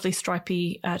these lovely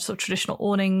stripy sort of traditional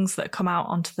awnings that come out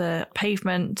onto the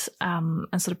pavement, and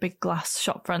sort of big glass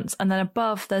shop fronts. And then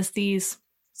above there's these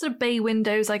sort of bay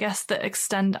windows, I guess, that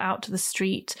extend out to the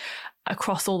street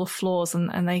across all the floors,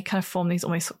 and they kind of form these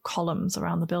almost sort of columns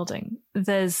around the building.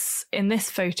 There's, in this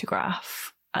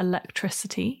photograph,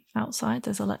 electricity outside.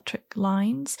 There's electric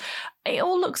lines. It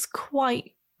all looks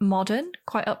quite modern,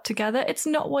 quite up together. It's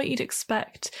not what you'd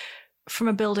expect from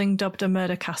a building dubbed a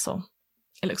murder castle.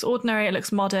 It looks ordinary, it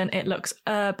looks modern, it looks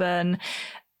urban.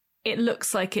 It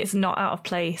looks like it's not out of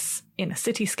place in a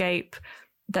cityscape.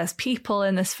 There's people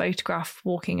in this photograph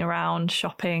walking around,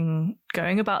 shopping,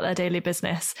 going about their daily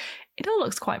business. It all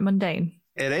looks quite mundane.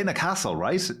 It ain't a castle,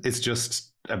 right? It's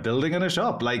just a building and a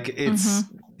shop. Like, it's,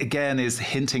 again, is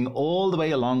hinting all the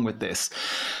way along with this,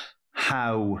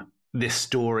 how this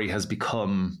story has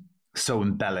become so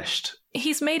embellished.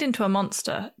 He's made into a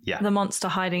monster. Yeah. The monster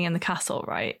hiding in the castle,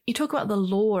 right? You talk about the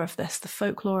lore of this, the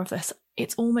folklore of this.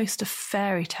 It's almost a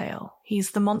fairy tale.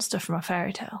 He's the monster from a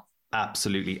fairy tale.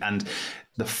 Absolutely. And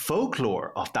the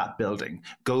folklore of that building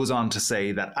goes on to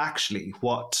say that actually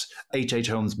what H.H.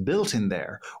 Holmes built in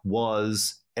there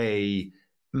was a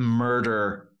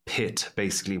murder pit,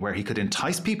 basically, where he could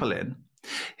entice people in.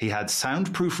 He had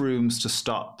soundproof rooms to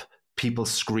stop people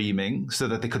screaming so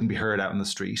that they couldn't be heard out in the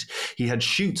street. He had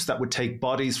chutes that would take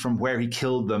bodies from where he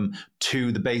killed them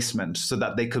to the basement so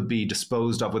that they could be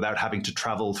disposed of without having to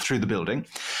travel through the building.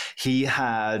 He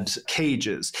had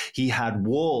cages. He had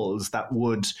walls that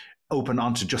would open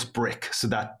onto just brick so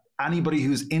that anybody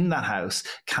who's in that house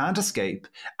can't escape.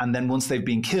 And then once they've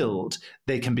been killed,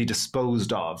 they can be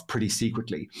disposed of pretty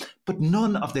secretly. But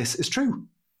none of this is true.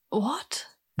 What?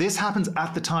 This happens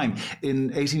at the time in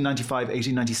 1895,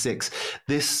 1896.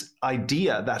 This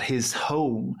idea that his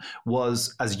home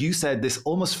was, as you said, this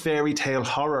almost fairy tale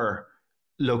horror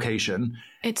location.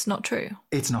 It's not true.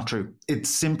 It's not true. It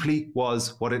simply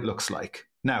was what it looks like.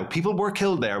 Now, people were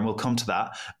killed there, and we'll come to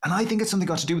that. And I think it's something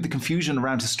got to do with the confusion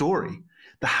around his story.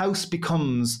 The house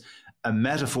becomes a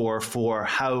metaphor for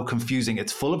how confusing.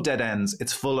 It's full of dead ends.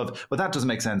 It's full of, well, that doesn't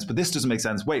make sense, but this doesn't make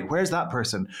sense. Wait, where's that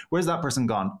person? Where's that person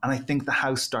gone? And I think the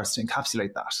house starts to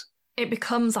encapsulate that. It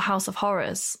becomes a house of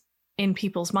horrors in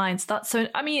people's minds.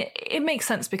 It makes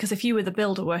sense, because if you were the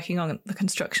builder working on the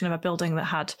construction of a building that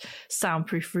had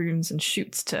soundproof rooms and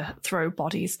chutes to throw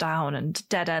bodies down and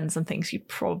dead ends and things, you'd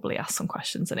probably ask some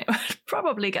questions and it would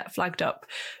probably get flagged up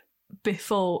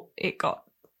before it got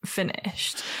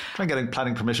finished. Try getting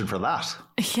planning permission for that.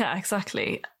 Yeah,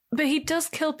 exactly. But he does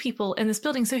kill people in this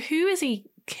building. So who is he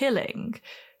killing?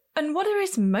 And what are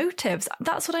his motives?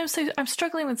 That's what I'm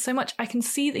struggling with so much. I can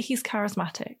see that he's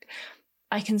charismatic.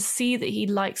 I can see that he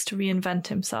likes to reinvent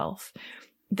himself,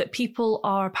 that people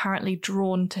are apparently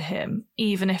drawn to him,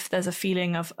 even if there's a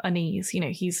feeling of unease. You know,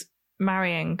 he's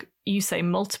marrying, you say,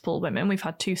 multiple women. We've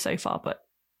had 2 so far, but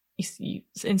you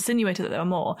insinuated that there were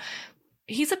more.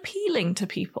 He's appealing to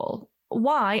people.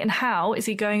 Why and how is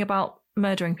he going about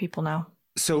murdering people now?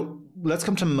 So let's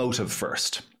come to motive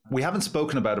first. We haven't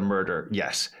spoken about a murder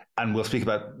yet, and we'll speak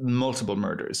about multiple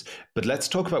murders, but let's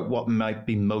talk about what might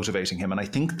be motivating him. And I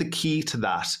think the key to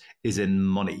that is in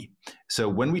money. So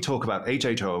when we talk about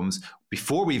H.H. Holmes,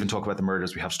 before we even talk about the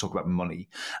murders, we have to talk about money.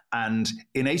 And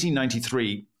in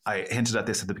 1893, I hinted at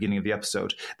this at the beginning of the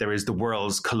episode, there is the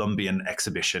World's Columbian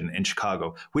Exhibition in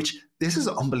Chicago, which, this is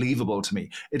unbelievable to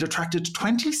me. It attracted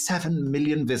 27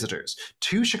 million visitors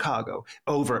to Chicago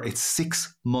over its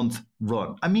 6-month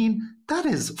run. I mean, that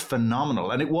is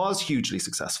phenomenal. And it was hugely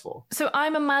successful. So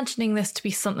I'm imagining this to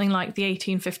be something like the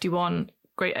 1851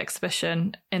 Great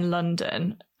Exhibition in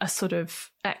London, a sort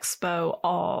of expo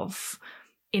of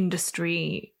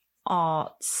industry,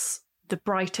 arts, the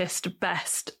brightest,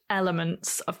 best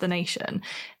elements of the nation.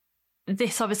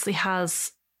 This obviously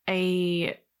has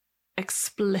a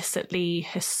explicitly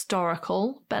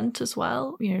historical bent as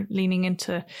well, you know, leaning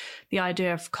into the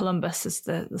idea of Columbus as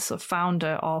the sort of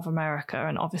founder of America.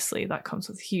 And obviously that comes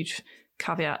with huge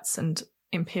caveats and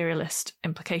imperialist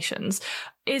implications.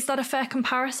 Is that a fair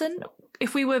comparison?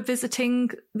 If we were visiting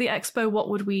the expo, what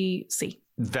would we see?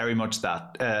 Very much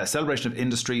that. Celebration of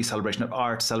industry, celebration of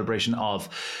art, celebration of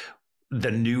the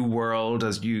new world,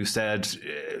 as you said,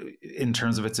 in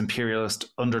terms of its imperialist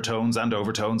undertones and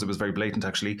overtones. It was very blatant,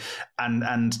 actually.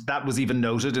 And that was even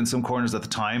noted in some corners at the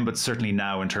time, but certainly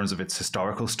now in terms of its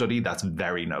historical study, that's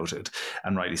very noted,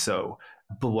 and rightly so.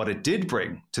 But what it did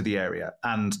bring to the area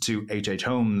and to H.H.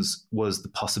 Holmes was the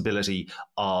possibility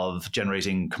of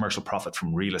generating commercial profit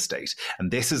from real estate.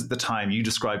 And this is the time you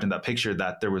described in that picture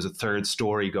that there was a third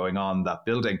story going on that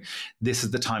building. This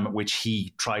is the time at which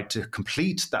he tried to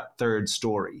complete that third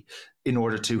story in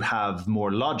order to have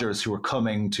more lodgers who were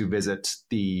coming to visit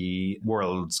the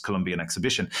World's Columbian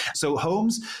Exhibition. So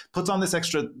Holmes puts on this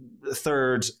extra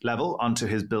third level onto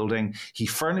his building. He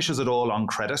furnishes it all on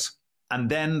credit. And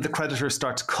then the creditors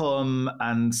start to come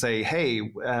and say, hey,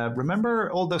 remember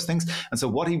all those things? And so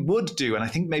what he would do, and I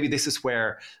think maybe this is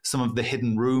where some of the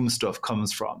hidden room stuff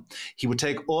comes from, he would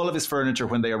take all of his furniture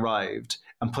when they arrived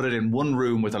and put it in one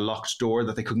room with a locked door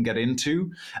that they couldn't get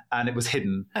into, and it was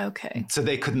hidden. Okay. So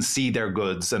they couldn't see their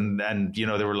goods, and you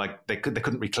know, they were like, they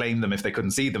couldn't reclaim them if they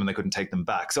couldn't see them, and they couldn't take them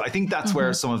back. So I think that's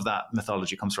where some of that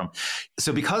mythology comes from.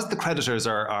 So because the creditors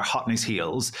are hot on his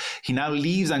heels, he now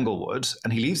leaves Englewood,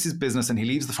 and he leaves his business, and he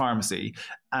leaves the pharmacy,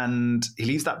 and he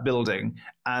leaves that building,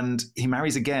 and he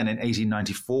marries again in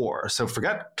 1894. So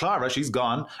forget Clara, she's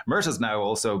gone. Myrta's now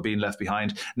also being left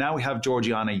behind. Now we have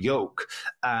Georgiana Yoke,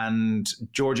 and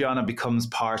Georgiana becomes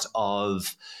part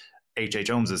of H.H.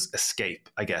 Holmes's escape,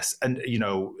 I guess. And, you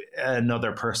know,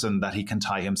 another person that he can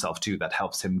tie himself to that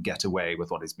helps him get away with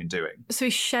what he's been doing. So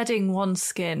he's shedding one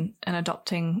skin and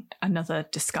adopting another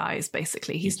disguise,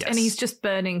 basically. And he's just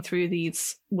burning through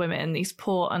these women, these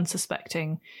poor,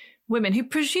 unsuspecting women who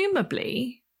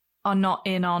presumably are not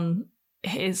in on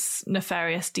his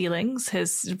nefarious dealings,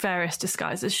 his various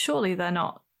disguises. Surely they're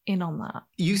not in on that.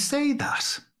 You say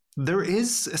that. There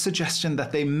is a suggestion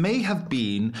that they may have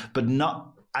been, but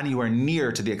not anywhere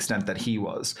near to the extent that he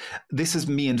was. This is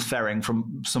me inferring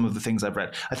from some of the things I've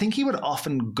read. I think he would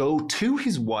often go to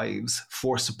his wives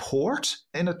for support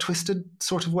in a twisted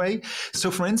sort of way. So,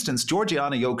 for instance,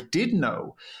 Georgiana Yoke did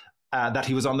know that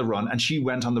he was on the run, and she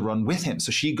went on the run with him.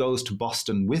 So she goes to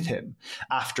Boston with him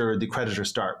after the creditors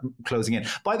start closing in.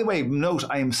 By the way, note,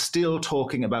 I am still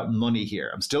talking about money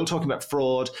here. I'm still talking about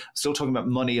fraud. I'm still talking about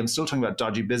money. I'm still talking about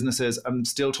dodgy businesses. I'm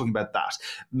still talking about that.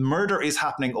 Murder is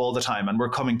happening all the time, and we're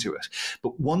coming to it.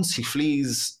 But once he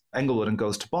flees Englewood and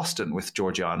goes to Boston with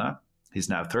Georgiana, his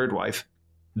now third wife,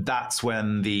 that's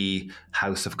when the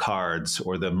house of cards,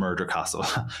 or the murder castle,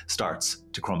 starts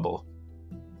to crumble.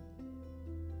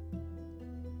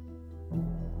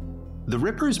 The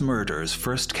Ripper's murders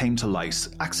first came to light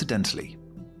accidentally.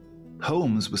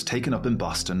 Holmes was taken up in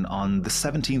Boston on the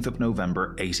 17th of November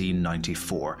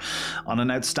 1894 on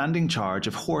an outstanding charge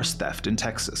of horse theft in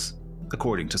Texas,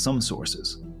 according to some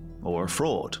sources, or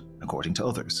fraud, according to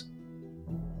others.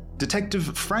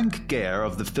 Detective Frank Gare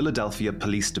of the Philadelphia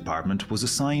Police Department was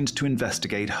assigned to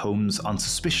investigate Holmes on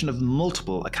suspicion of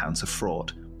multiple accounts of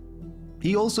fraud.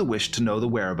 He also wished to know the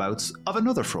whereabouts of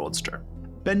another fraudster,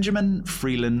 Benjamin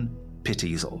Freeland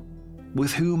Pitteasel,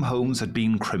 with whom Holmes had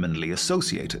been criminally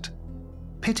associated.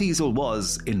 Pitteasel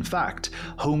was, in fact,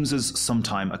 Holmes's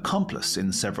sometime accomplice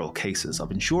in several cases of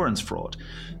insurance fraud.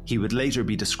 He would later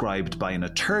be described by an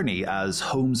attorney as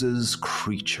Holmes's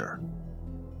creature.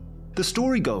 The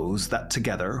story goes that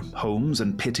together, Holmes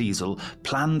and Pitteasel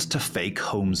planned to fake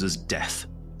Holmes's death,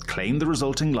 claim the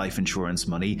resulting life insurance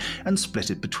money, and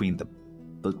split it between them.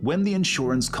 But when the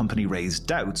insurance company raised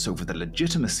doubts over the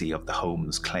legitimacy of the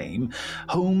Holmes claim,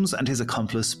 Holmes and his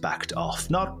accomplice backed off,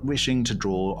 not wishing to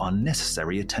draw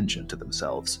unnecessary attention to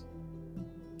themselves.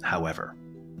 However,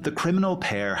 the criminal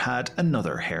pair had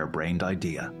another harebrained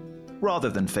idea. Rather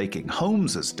than faking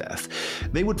Holmes's death,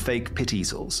 they would fake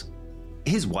Pitteasel's.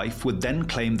 His wife would then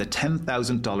claim the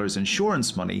 $10,000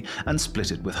 insurance money and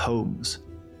split it with Holmes.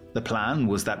 The plan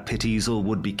was that Pitteasel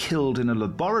would be killed in a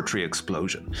laboratory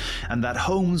explosion, and that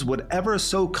Holmes would ever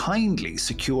so kindly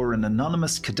secure an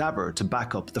anonymous cadaver to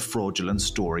back up the fraudulent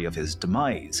story of his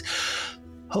demise.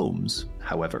 Holmes,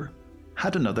 however,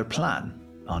 had another plan,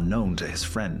 unknown to his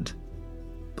friend.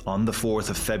 On the 4th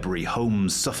of February,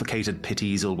 Holmes suffocated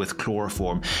Pitteasel with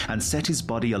chloroform and set his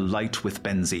body alight with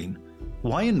benzene.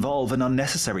 Why involve an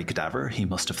unnecessary cadaver, he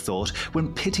must have thought,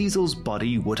 when Pitteasel's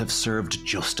body would have served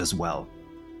just as well.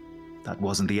 That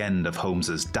wasn't the end of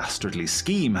Holmes's dastardly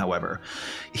scheme, however.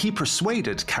 He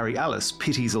persuaded Carrie Alice,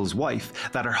 Pitteasel's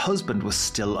wife, that her husband was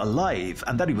still alive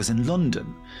and that he was in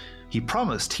London. He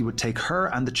promised he would take her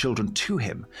and the children to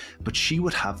him, but she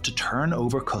would have to turn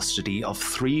over custody of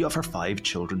 3 of her 5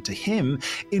 children to him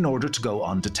in order to go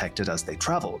undetected as they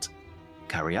travelled.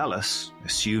 Carrie Alice,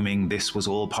 assuming this was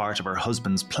all part of her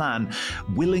husband's plan,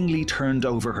 willingly turned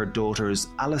over her daughters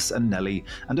Alice and Nellie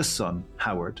and a son,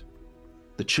 Howard.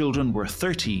 The children were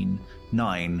 13,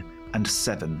 9, and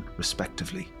 7,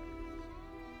 respectively.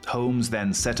 Holmes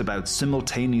then set about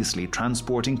simultaneously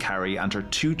transporting Carrie and her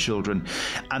 2 children,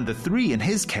 and the 3 in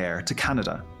his care, to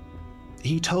Canada.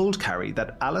 He told Carrie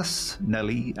that Alice,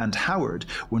 Nellie, and Howard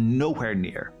were nowhere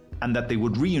near, and that they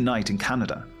would reunite in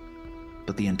Canada.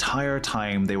 But the entire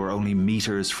time they were only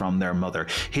meters from their mother,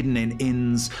 hidden in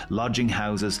inns, lodging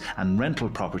houses, and rental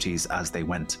properties as they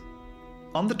went.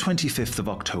 On the 25th of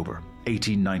October,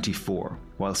 1894,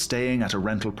 while staying at a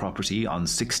rental property on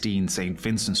 16 St.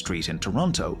 Vincent Street in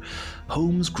Toronto,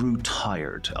 Holmes grew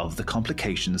tired of the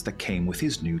complications that came with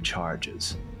his new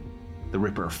charges. The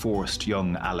Ripper forced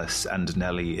young Alice and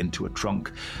Nellie into a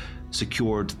trunk,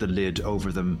 secured the lid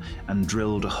over them, and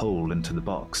drilled a hole into the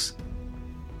box.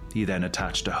 He then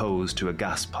attached a hose to a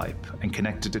gas pipe and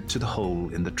connected it to the hole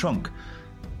in the trunk,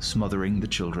 smothering the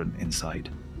children inside.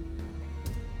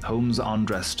 Holmes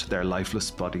undressed their lifeless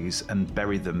bodies and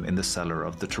buried them in the cellar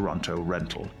of the Toronto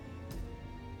rental.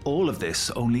 All of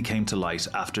this only came to light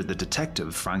after the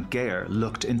detective Frank Gare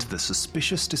looked into the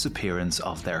suspicious disappearance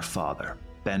of their father,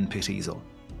 Ben Pitteasel.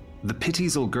 The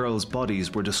Pitteasel girls'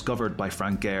 bodies were discovered by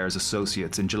Frank Gare's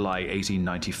associates in July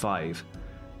 1895.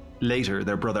 Later,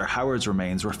 their brother Howard's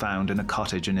remains were found in a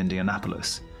cottage in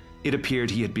Indianapolis. It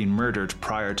appeared he had been murdered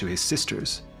prior to his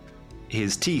sisters.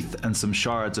 His teeth and some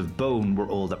shards of bone were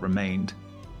all that remained.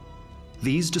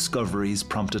 These discoveries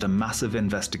prompted a massive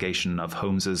investigation of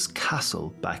Holmes's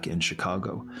castle back in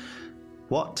Chicago.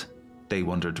 What, they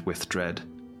wondered with dread,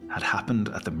 had happened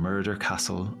at the murder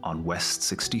castle on West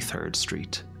 63rd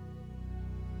Street?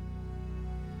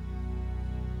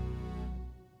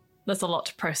 There's a lot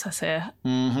to process here.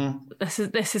 Mm-hmm.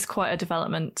 This is quite a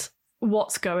development.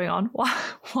 What's going on?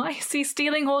 Why is he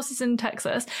stealing horses in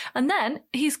Texas? And then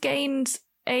he's gained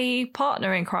a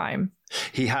partner in crime.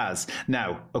 He has.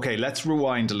 Now, okay, let's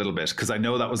rewind a little bit, because I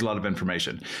know that was a lot of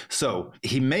information. So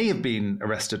he may have been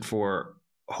arrested for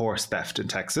horse theft in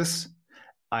Texas,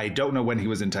 I don't know when he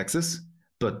was in Texas,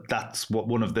 but that's what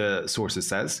one of the sources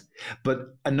says.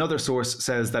 But another source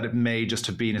says that it may just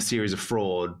have been a series of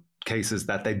fraud cases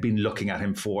that they'd been looking at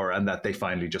him for and that they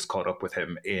finally just caught up with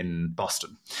him in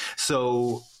Boston.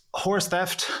 So horse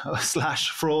theft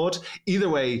 / fraud, either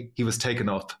way, he was taken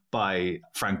up by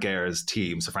Frank Gare's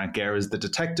team. So Frank Gare is the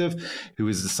detective who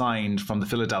is assigned from the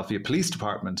Philadelphia Police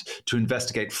Department to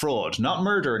investigate fraud, not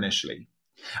murder initially.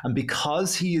 And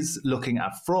because he is looking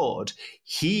at fraud,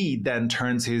 he then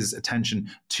turns his attention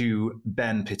to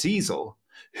Ben Pitteasel,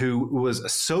 who was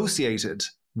associated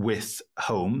with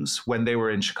Holmes when they were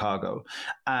in Chicago.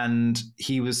 And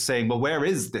he was saying, well, where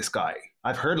is this guy?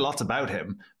 I've heard lots about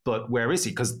him, but where is he?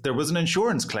 Because there was an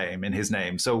insurance claim in his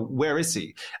name. So where is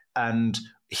he? And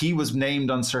he was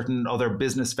named on certain other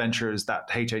business ventures that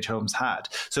H.H. Holmes had.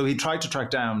 So he tried to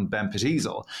track down Ben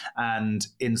Pitteasel, and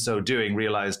in so doing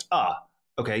realized,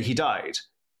 okay, he died.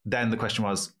 Then the question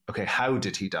was, okay, how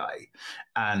did he die?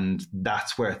 And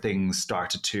that's where things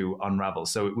started to unravel.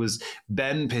 So it was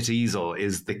Ben Pitteasel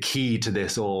is the key to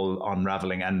this all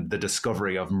unraveling and the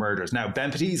discovery of murders. Now, Ben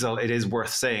Pitteasel, it is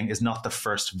worth saying, is not the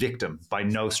first victim by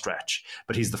no stretch,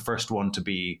 but he's the first one to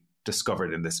be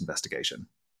discovered in this investigation.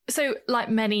 So like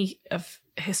many of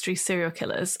history's serial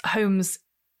killers, Holmes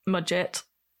Mudgett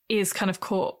is kind of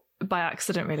caught by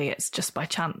accident, really. It's just by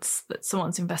chance that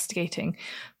someone's investigating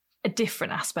a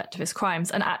different aspect of his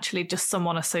crimes, and actually just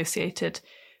someone associated,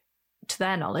 to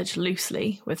their knowledge,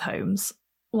 loosely with Holmes.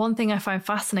 One thing I find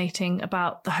fascinating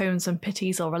about the Holmes and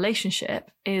Pitteasel relationship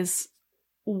is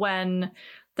when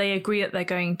they agree that they're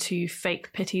going to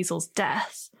fake Pitteasel's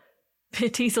death,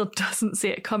 Pitteasel doesn't see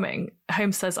it coming.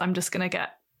 Holmes says, I'm just going to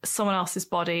get someone else's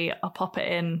body, I'll pop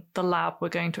it in the lab, we're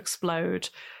going to explode.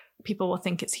 People will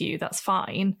think it's you, that's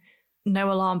fine.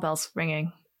 No alarm bells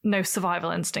ringing. No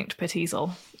survival instinct,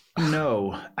 Pitteasel.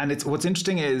 No. And what's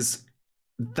interesting is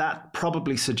that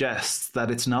probably suggests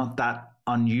that it's not that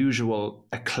unusual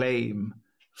a claim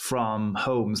from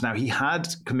Holmes. Now, he had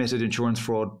committed insurance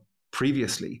fraud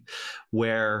previously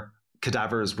where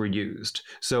cadavers were used.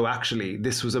 So actually,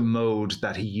 this was a mode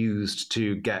that he used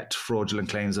to get fraudulent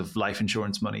claims of life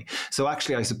insurance money. So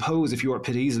actually, I suppose if you were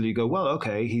Pitteasel, you go, well,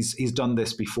 okay, he's done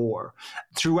this before.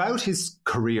 Throughout his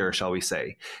career, shall we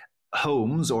say,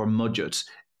 Holmes or Mudgett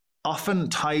often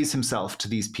ties himself to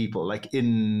these people. Like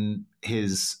in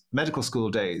his medical school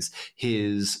days,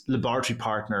 his laboratory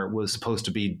partner was supposed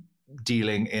to be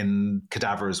dealing in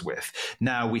cadavers with.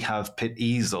 Now we have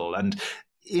Pitteasel, and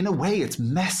in a way it's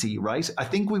messy, right? I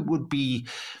think we would be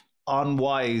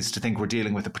unwise to think we're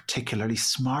dealing with a particularly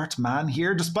smart man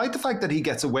here, despite the fact that he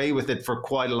gets away with it for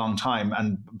quite a long time.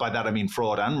 And by that, I mean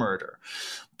fraud and murder.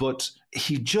 But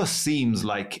he just seems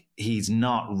like he's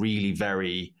not really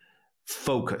very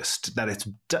focused, that it's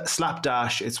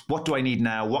slapdash, it's what do I need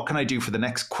now, what can I do for the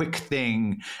next quick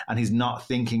thing, and he's not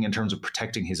thinking in terms of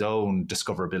protecting his own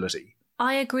discoverability.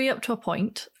 I agree up to a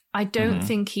point. I don't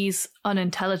think he's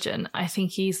unintelligent. I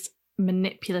think he's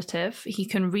manipulative. He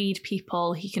can read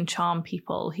people, he can charm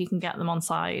people, he can get them on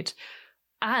side.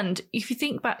 And if you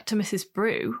think back to Mrs.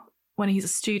 Brew, when he's a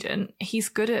student, he's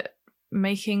good at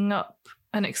making up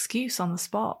an excuse on the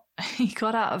spot. He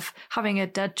got out of having a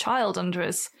dead child under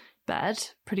his bed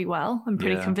pretty well and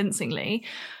pretty convincingly.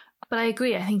 But I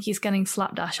agree, I think he's getting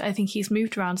slapdash. I think he's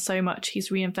moved around so much, he's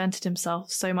reinvented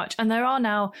himself so much. And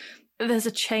there's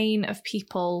a chain of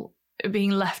people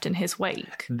being left in his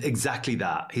wake. Exactly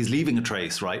that. He's leaving a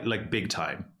trace, right? Like big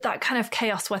time. That kind of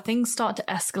chaos where things start to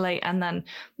escalate and then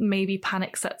maybe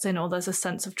panic sets in, or there's a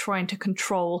sense of trying to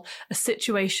control a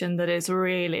situation that is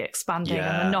really expanding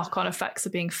and the knock-on effects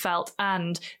are being felt.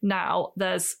 And now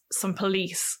there's some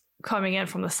police coming in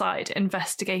from the side,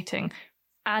 investigating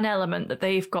an element that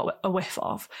they've got a whiff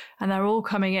of. And they're all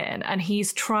coming in and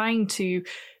he's trying to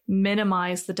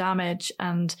minimize the damage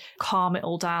and calm it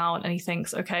all down. And he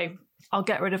thinks, okay, I'll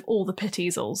get rid of all the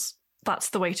Pitteasels.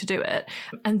 That's the way to do it.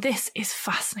 And this is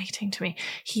fascinating to me.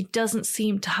 He doesn't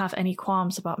seem to have any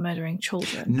qualms about murdering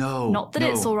children. Not that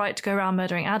it's all right to go around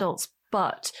murdering adults,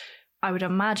 but I would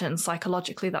imagine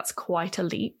psychologically that's quite a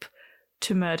leap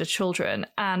to murder children.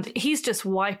 And he's just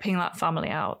wiping that family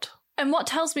out. And what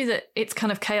tells me that it's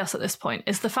kind of chaos at this point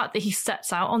is the fact that he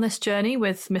sets out on this journey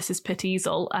with Mrs.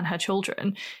 Pitteasel and her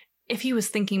children. If he was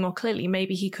thinking more clearly,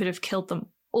 maybe he could have killed them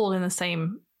all in the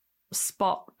same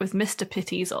spot with Mr.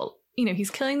 Pitteasel. You know, he's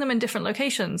killing them in different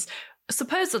locations,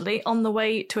 supposedly on the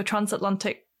way to a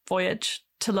transatlantic voyage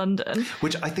to London.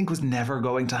 Which I think was never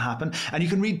going to happen. And you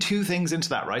can read two things into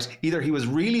that, right? Either he was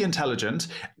really intelligent,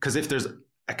 because if there's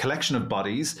a collection of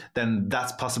bodies, then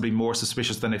that's possibly more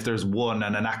suspicious than if there's one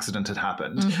and an accident had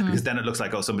happened, because then it looks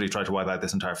like, oh, somebody tried to wipe out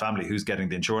this entire family. Who's getting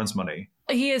the insurance money?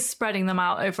 He is spreading them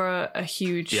out over a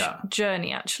huge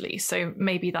journey, actually. So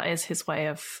maybe that is his way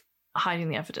of hiding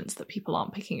the evidence that people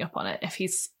aren't picking up on it, if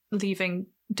he's leaving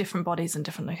different bodies in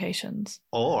different locations.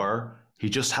 Or he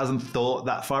just hasn't thought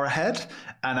that far ahead.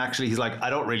 And actually he's like, I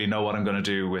don't really know what I'm going to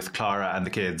do with Clara and the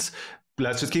kids.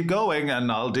 Let's just keep going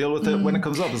and I'll deal with it when it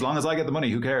comes up. As long as I get the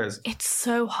money, who cares? It's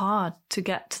so hard to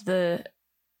get to the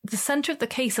center of the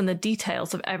case and the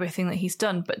details of everything that he's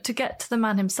done. But to get to the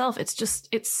man himself,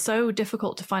 it's so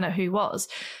difficult to find out who he was.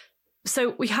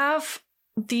 So we have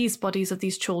these bodies of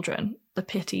these children, the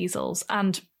Pitt Easels,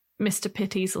 and Mr.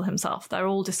 Pitt Easel himself. They're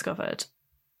all discovered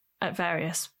at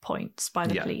various points by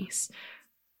the police.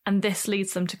 And this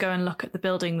leads them to go and look at the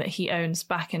building that he owns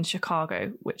back in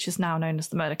Chicago, which is now known as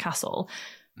the Murder Castle.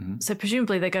 So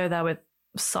presumably they go there with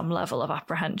some level of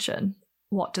apprehension.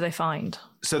 What do they find?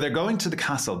 So they're going to the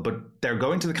castle, but they're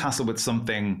going to the castle with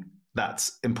something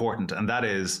that's important, and that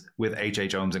is with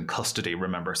H.H. Holmes in custody,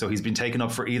 remember. So he's been taken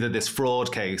up for either this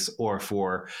fraud case or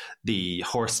for the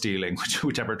horse stealing,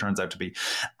 whichever it turns out to be.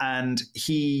 And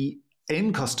he,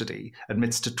 in custody,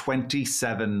 admits to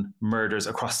 27 murders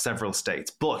across several states.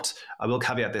 But I will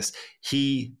caveat this,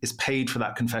 he is paid for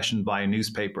that confession by a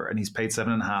newspaper, and he's paid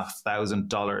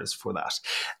 $7,500 for that.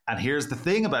 And here's the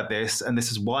thing about this, and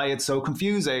this is why it's so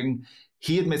confusing.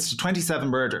 He admits to 27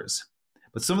 murders,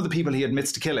 but some of the people he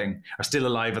admits to killing are still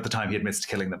alive at the time he admits to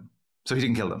killing them. So he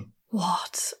didn't kill them.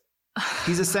 What?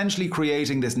 He's essentially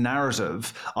creating this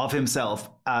narrative of himself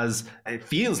as it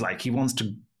feels like he wants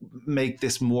to make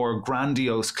this more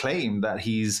grandiose claim that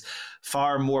he's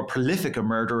far more prolific a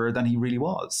murderer than he really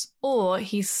was. Or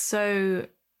he's so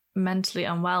mentally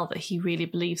unwell that he really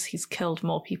believes he's killed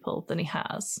more people than he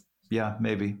has. Yeah,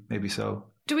 maybe so.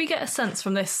 Do we get a sense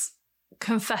from this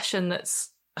confession that's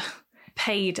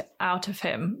paid out of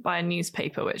him by a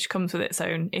newspaper, which comes with its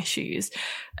own issues?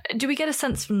 Do we get a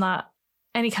sense from that,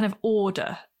 any kind of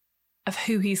order of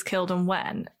who he's killed and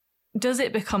when? Does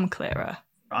it become clearer?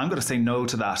 I'm going to say no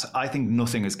to that. I think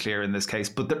nothing is clear in this case,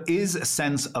 but there is a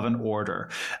sense of an order.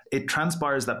 It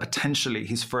transpires that potentially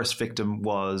his first victim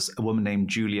was a woman named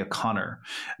Julia Connor.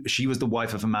 She was the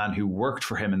wife of a man who worked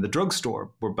for him in the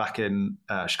drugstore. We're back in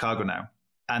Chicago now.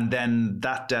 And then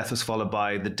that death was followed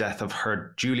by the death of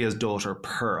Julia's daughter,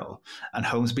 Pearl. And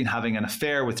Holmes been having an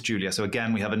affair with Julia. So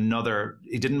again, we have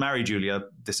he didn't marry Julia.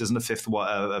 This isn't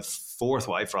a fourth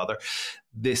wife, rather.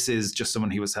 This is just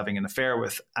someone he was having an affair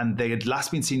with. And they had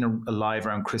last been seen alive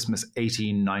around Christmas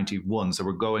 1891. So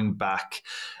we're going back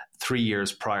 3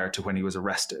 years prior to when he was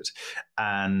arrested.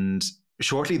 And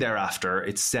shortly thereafter,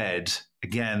 it's said,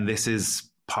 again, this is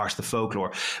part of the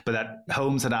folklore, but that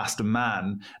Holmes had asked a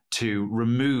man to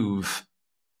remove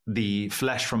the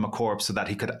flesh from a corpse so that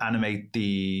he could animate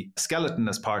the skeleton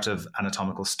as part of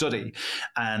anatomical study.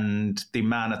 And the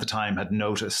man at the time had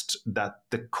noticed that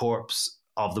the corpse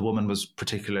of the woman was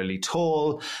particularly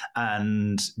tall,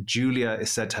 and Julia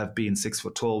is said to have been 6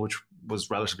 foot tall, which was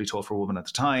relatively tall for a woman at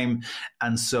the time.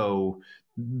 And so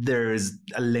a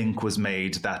link was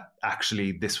made that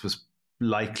actually this was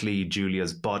likely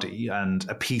Julia's body, and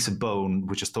a piece of bone,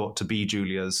 which is thought to be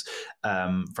Julia's,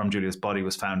 from Julia's body,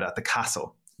 was found at the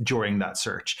castle during that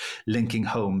search, linking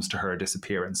Holmes to her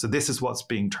disappearance. So this is what's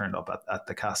being turned up at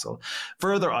the castle.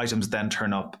 Further items then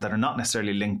turn up that are not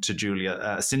necessarily linked to Julia.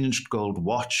 A singed gold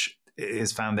watch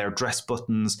is found there, dress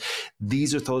buttons.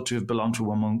 These are thought to have belonged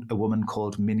to a woman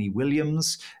called Minnie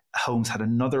Williams. Holmes had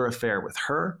another affair with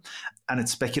her, and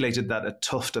it's speculated that a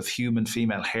tuft of human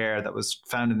female hair that was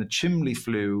found in the chimney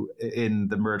flue in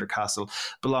the murder castle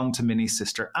belonged to Minnie's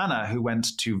sister Anna, who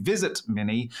went to visit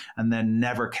Minnie and then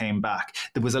never came back.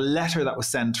 There was a letter that was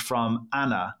sent from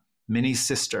Anna, Minnie's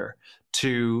sister,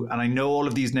 to, and I know all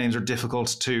of these names are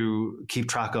difficult to keep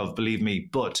track of, believe me,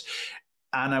 but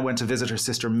Anna went to visit her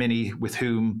sister Minnie, with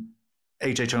whom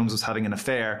H.H. Holmes was having an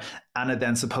affair. Anna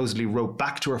then supposedly wrote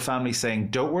back to her family saying,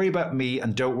 "Don't worry about me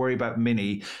and don't worry about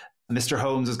Minnie. Mr.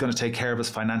 Holmes is going to take care of us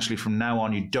financially from now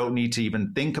on. You don't need to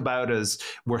even think about us.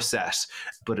 We're set."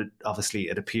 But obviously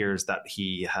it appears that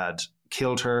he had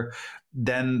killed her.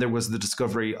 Then there was the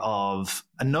discovery of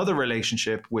another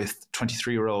relationship with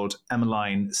 23-year-old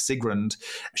Emmeline Sigrand.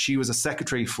 She was a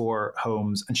secretary for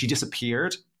Holmes and she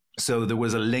disappeared. So there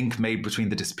was a link made between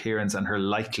the disappearance and her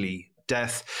likely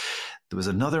death. There was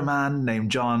another man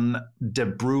named John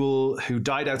DeBrule who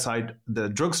died outside the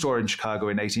drugstore in Chicago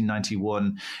in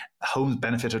 1891. Holmes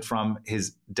benefited from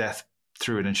his death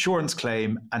through an insurance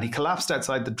claim, and he collapsed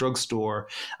outside the drugstore,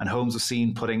 and Holmes was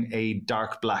seen putting a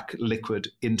dark black liquid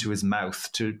into his mouth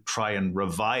to try and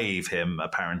revive him,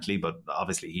 apparently, but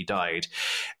obviously he died.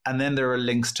 And then there are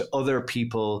links to other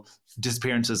people,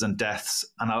 disappearances and deaths,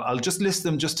 and I'll just list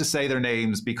them just to say their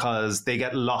names because they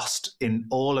get lost in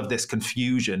all of this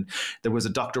confusion. There was a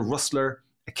Dr. Rustler,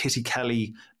 a Kitty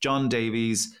Kelly, John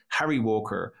Davies, Harry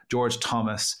Walker, George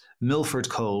Thomas, Milford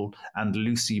Cole, and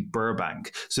Lucy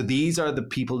Burbank. So these are the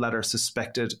people that are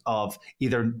suspected of,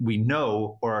 either we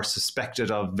know or are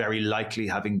suspected of very likely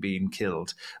having been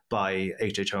killed by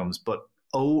H.H. Holmes. But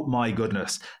oh my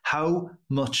goodness, how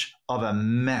much of a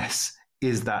mess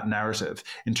is that narrative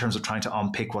in terms of trying to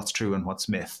unpick what's true and what's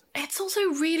myth? It's also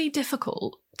really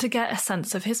difficult to get a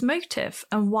sense of his motive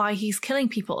and why he's killing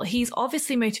people. He's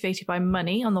obviously motivated by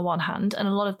money on the one hand, and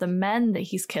a lot of the men that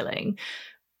he's killing,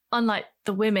 unlike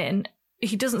the women,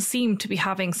 he doesn't seem to be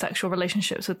having sexual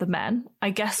relationships with the men. I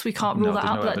guess we can't rule that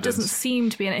out, but that doesn't seem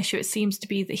to be an issue. It seems to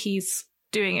be that he's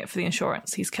doing it for the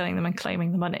insurance. He's killing them and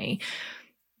claiming the money.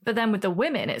 But then with the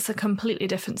women, it's a completely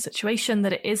different situation,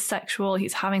 that it is sexual.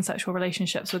 He's having sexual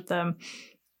relationships with them.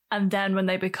 And then when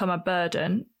they become a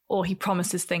burden, or he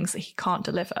promises things that he can't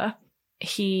deliver,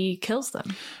 he kills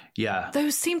them. Yeah.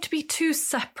 Those seem to be two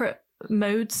separate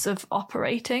modes of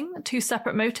operating, two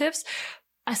separate motives.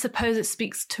 I suppose it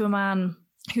speaks to a man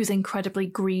who's incredibly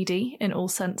greedy in all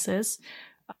senses,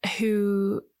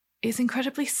 who is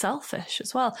incredibly selfish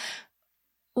as well.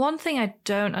 One thing I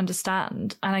don't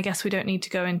understand, and I guess we don't need to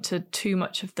go into too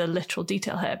much of the literal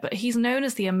detail here, but he's known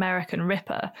as the American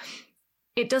Ripper.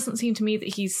 It doesn't seem to me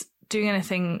that he's doing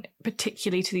anything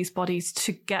particularly to these bodies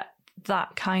to get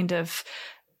that kind of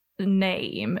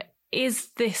name. Is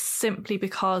this simply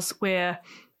because we're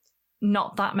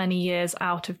not that many years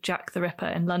out of Jack the Ripper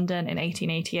in London in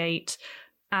 1888,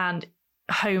 and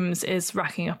Holmes is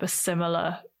racking up a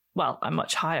similar, well, a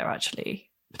much higher actually,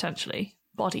 potentially,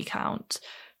 body count?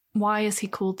 Why is he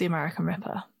called the American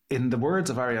Ripper? In the words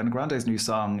of Ariana Grande's new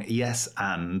song, Yes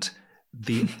and,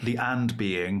 the and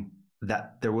being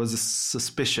that there was a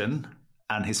suspicion,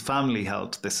 and his family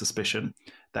held this suspicion,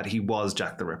 that he was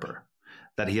Jack the Ripper,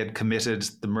 that he had committed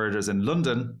the murders in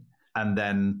London. And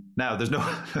then now there's no,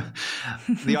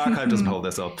 the archive doesn't hold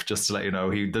this up, just to let you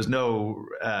know, there's no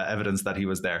evidence that he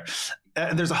was there.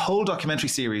 And there's a whole documentary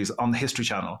series on the History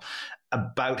Channel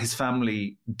about his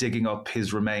family digging up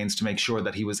his remains to make sure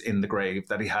that he was in the grave,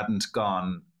 that he hadn't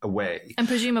gone away. And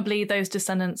presumably those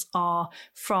descendants are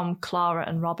from Clara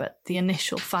and Robert, the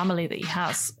initial family that he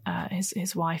has,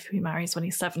 his wife who he marries when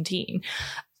he's 17.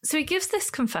 So he gives this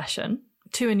confession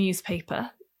to a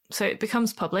newspaper. So it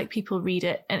becomes public, people read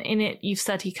it, and in it, you've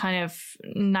said he kind of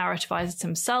narrativizes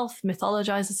himself,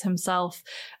 mythologizes himself,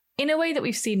 in a way that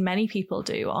we've seen many people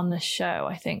do on this show,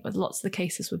 I think, with lots of the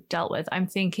cases we've dealt with. I'm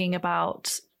thinking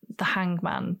about the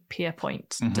hangman,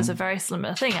 Pierpoint, does a very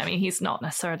similar thing. I mean, he's not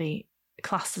necessarily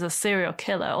classed as a serial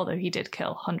killer, although he did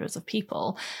kill hundreds of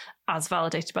people, as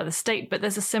validated by the state, but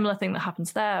there's a similar thing that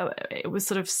happens there. It was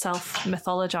sort of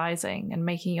self-mythologizing and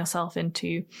making yourself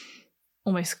into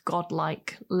almost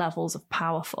godlike levels of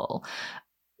powerful.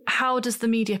 How does the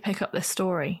media pick up this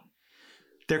story?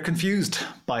 They're confused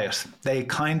by it. They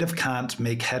kind of can't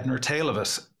make head nor tail of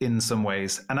it in some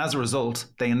ways. And as a result,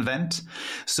 they invent.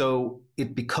 So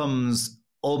it becomes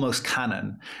almost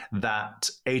canon that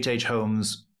H.H.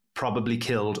 Holmes probably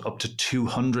killed up to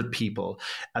 200 people.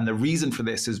 And the reason for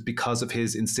this is because of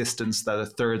his insistence that a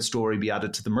third story be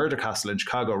added to the murder castle in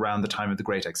Chicago around the time of the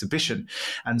Great Exhibition.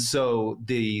 And so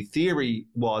the theory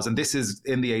was, and this is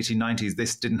in the 1890s,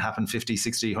 this didn't happen 50,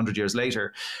 60, 100 years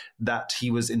later, that he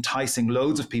was enticing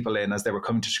loads of people in as they were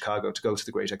coming to Chicago to go to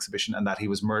the Great Exhibition, and that he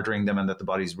was murdering them and that the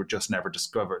bodies were just never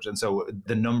discovered. And so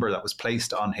the number that was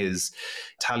placed on his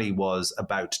tally was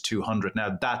about 200.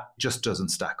 Now, that just doesn't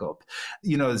stack up.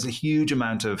 You know, there's a huge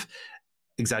amount of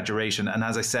exaggeration. And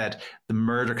as I said, the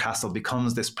murder castle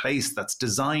becomes this place that's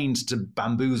designed to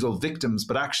bamboozle victims.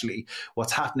 But actually,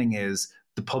 what's happening is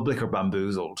the public are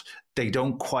bamboozled. They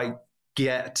don't quite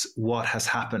get what has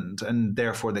happened, and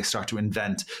therefore they start to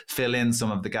invent, fill in some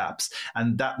of the gaps.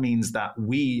 And that means that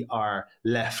we are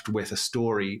left with a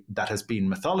story that has been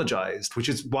mythologized, which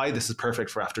is why this is perfect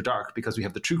for After Dark, because we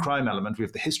have the true crime element, we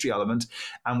have the history element,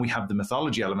 and we have the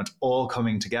mythology element all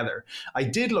coming together. I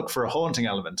did look for a haunting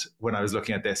element when I was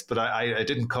looking at this, but I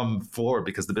didn't come forward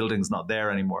because the building's not there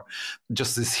anymore,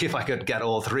 just to see if I could get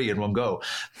all three in one go.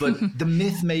 But the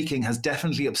myth making has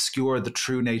definitely obscured the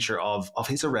true nature of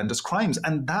his horrendous crimes.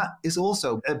 And that is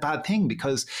also a bad thing,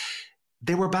 because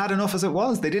they were bad enough as it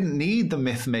was. They didn't need the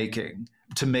myth making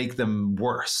to make them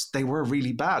worse. They were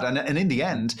really bad. And in the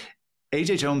end,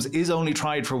 H.H. Holmes is only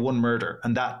tried for one murder,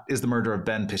 and that is the murder of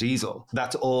Ben Pitt Easel.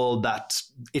 That's all that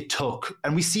it took.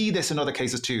 And we see this in other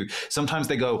cases too. Sometimes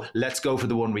they go, let's go for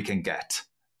the one we can get,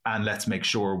 and let's make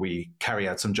sure we carry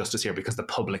out some justice here because the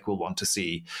public will want to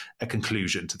see a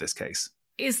conclusion to this case.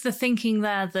 Is the thinking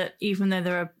there that even though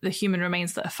there are the human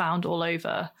remains that are found all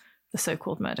over the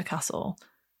so-called murder castle,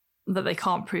 that they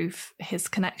can't prove his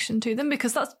connection to them?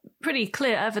 Because that's pretty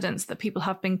clear evidence that people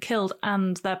have been killed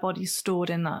and their bodies stored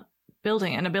in that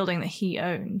building, in a building that he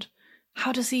owned.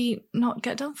 How does he not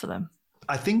get done for them?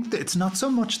 I think that it's not so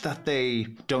much that they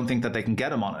don't think that they can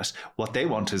get him on it. What they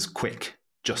want is quick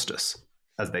justice,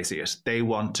 as they see it. They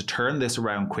want to turn this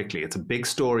around quickly. It's a big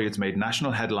story. It's made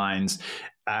national headlines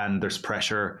and there's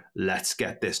pressure. Let's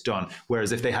get this done.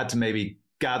 Whereas if they had to maybe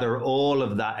gather all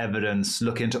of that evidence,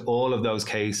 look into all of those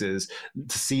cases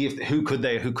to see if who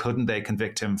couldn't they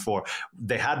convict him for.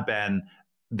 They had Ben,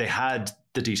 they had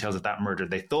the details of that murder.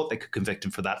 They thought they could convict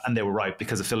him for that, and they were right,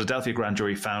 because a Philadelphia grand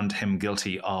jury found him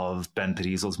guilty of Ben Pitt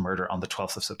Easel's murder on the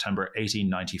 12th of September,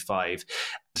 1895.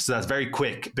 So that's very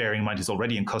quick, bearing in mind he's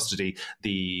already in custody.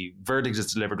 The verdict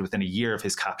is delivered within a year of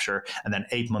his capture, and then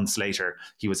 8 months later,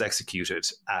 he was executed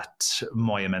at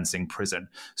Moyamensing prison.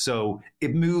 So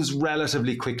it moves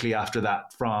relatively quickly after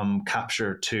that from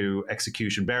capture to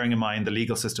execution, bearing in mind the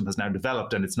legal system has now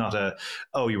developed, and it's not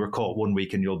you were caught 1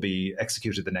 week and you'll be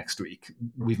executed the next week.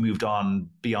 We've moved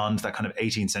on beyond that kind of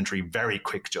 18th century, very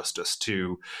quick justice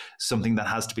to something that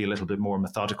has to be a little bit more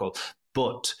methodical.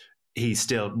 But he's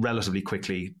still relatively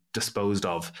quickly disposed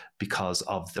of because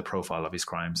of the profile of his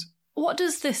crimes. What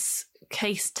does this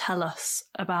case tell us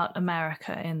about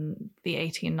America in the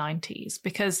 1890s?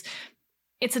 Because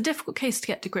it's a difficult case to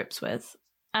get to grips with.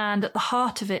 And at the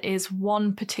heart of it is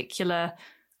one particular,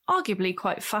 arguably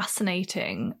quite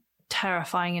fascinating,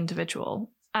 terrifying individual,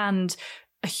 and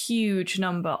a huge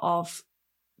number of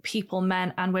people,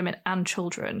 men and women and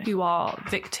children, who are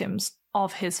victims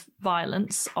of his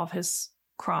violence, of his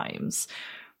crimes.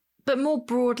 But more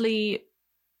broadly,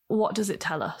 what does it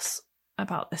tell us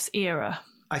about this era?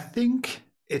 I think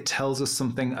it tells us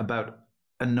something about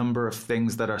a number of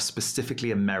things that are specifically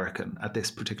American at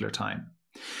this particular time.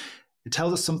 It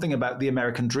tells us something about the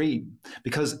American dream,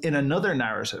 because in another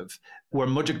narrative where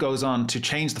Mudgett goes on to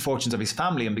change the fortunes of his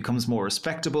family and becomes more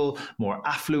respectable, more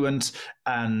affluent,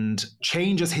 and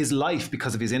changes his life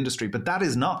because of his industry. But that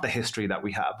is not the history that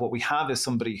we have. What we have is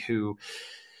somebody who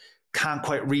can't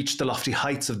quite reach the lofty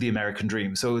heights of the American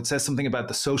dream. So it says something about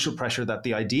the social pressure that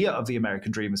the idea of the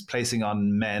American dream is placing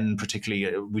on men,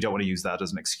 particularly. We don't want to use that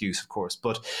as an excuse, of course,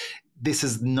 but this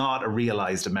is not a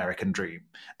realized American dream.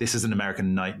 This is an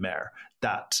American nightmare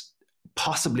that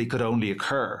possibly could only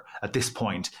occur at this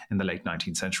point in the late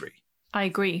 19th century. I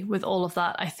agree with all of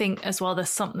that. I think as well there's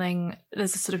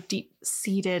a sort of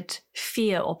deep-seated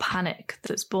fear or panic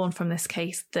that's born from this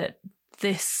case, that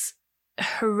this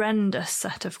horrendous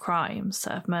set of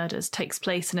murders takes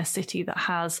place in a city that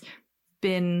has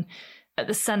been at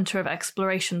the center of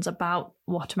explorations about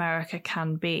what America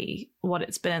can be, what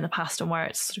it's been in the past and where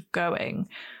it's sort of going.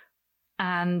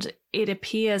 And it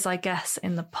appears, I guess,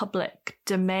 in the public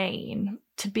domain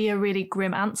to be a really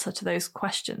grim answer to those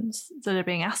questions that are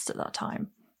being asked at that time.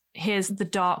 Here's the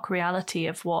dark reality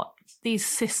of what these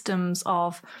systems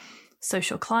of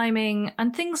social climbing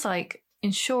and things like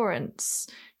insurance,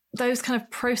 those kind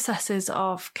of processes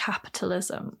of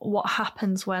capitalism, what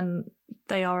happens when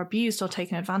they are abused or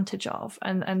taken advantage of.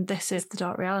 And this is the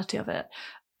dark reality of it.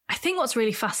 I think what's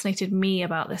really fascinated me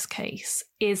about this case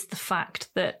is the fact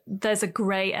that there's a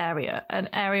grey area, an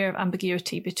area of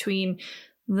ambiguity between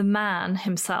the man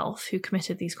himself who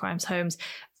committed these crimes, Holmes,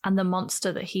 and the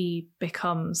monster that he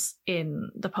becomes in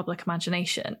the public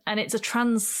imagination. And it's a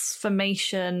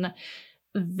transformation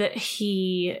that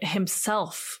he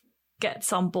himself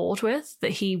gets on board with,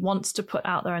 that he wants to put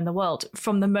out there in the world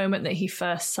from the moment that he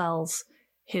first sells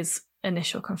his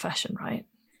initial confession, right?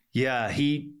 Yeah,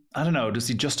 I don't know, does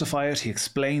he justify it? He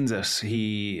explains it.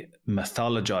 He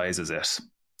mythologizes it,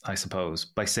 I suppose,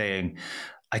 by saying,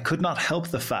 "I could not help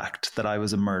the fact that I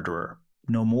was a murderer,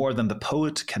 no more than the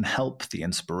poet can help the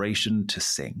inspiration to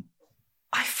sing."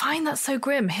 I find that so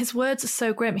grim. His words are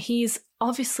so grim. He's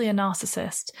obviously a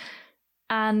narcissist.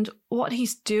 And what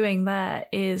he's doing there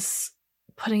is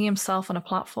putting himself on a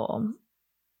platform,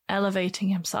 elevating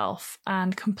himself,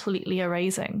 and completely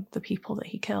erasing the people that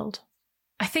he killed.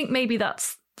 I think maybe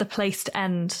that's the place to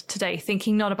end today,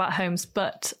 thinking not about Holmes,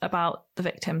 but about the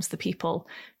victims, the people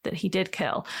that he did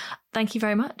kill. Thank you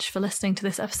very much for listening to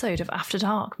this episode of After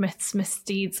Dark, Myths,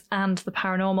 Misdeeds, and the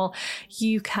Paranormal.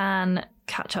 You can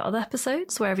catch our other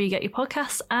episodes wherever you get your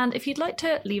podcasts. And if you'd like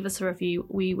to leave us a review,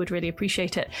 we would really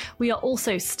appreciate it. We are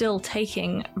also still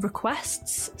taking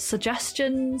requests,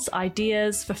 suggestions,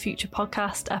 ideas for future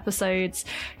podcast episodes.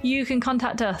 You can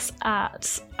contact us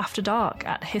at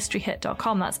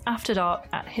afterdark@historyhit.com. That's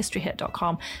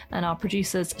afterdark@historyhit.com. And our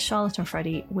producers, Charlotte and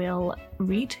Freddie, will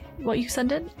read what you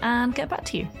send in and get back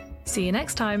to you. See you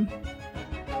next time.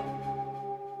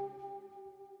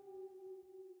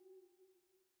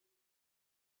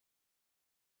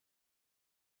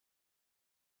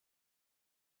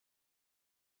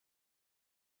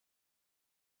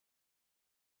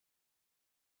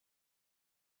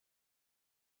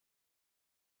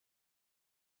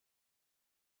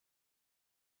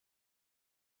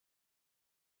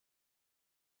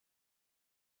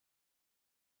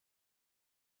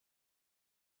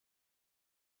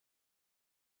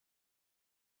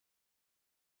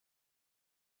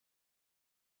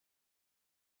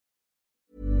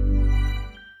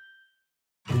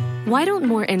 Why don't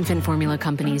more infant formula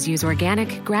companies use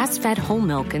organic, grass-fed whole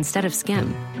milk instead of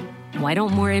skim? Why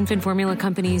don't more infant formula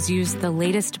companies use the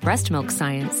latest breast milk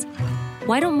science?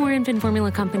 Why don't more infant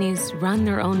formula companies run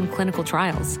their own clinical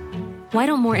trials? Why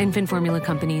don't more infant formula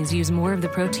companies use more of the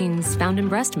proteins found in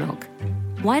breast milk?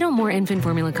 Why don't more infant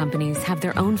formula companies have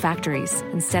their own factories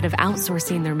instead of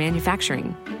outsourcing their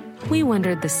manufacturing? We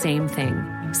wondered the same thing.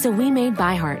 So we made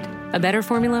ByHeart, a better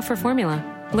formula for formula.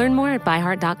 Learn more at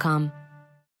byheart.com.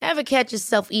 Ever catch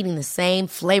yourself eating the same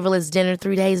flavorless dinner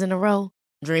 3 days in a row?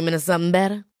 Dreaming of something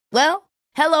better? Well,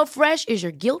 HelloFresh is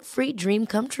your guilt-free dream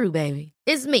come true, baby.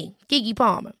 It's me, Keke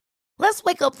Palmer. Let's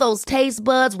wake up those taste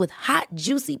buds with hot,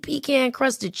 juicy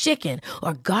pecan-crusted chicken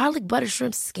or garlic butter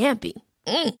shrimp scampi.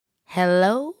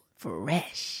 Hello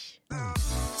Fresh.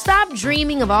 Stop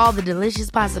dreaming of all the delicious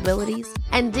possibilities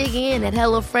and dig in at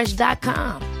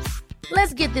HelloFresh.com.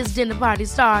 Let's get this dinner party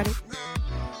started.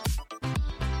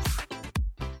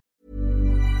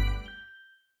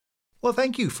 Well,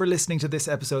 thank you for listening to this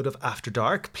episode of After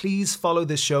Dark. Please follow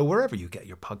this show wherever you get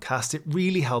your podcast. It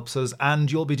really helps us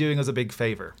and you'll be doing us a big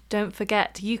favour. Don't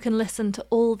forget, you can listen to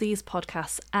all these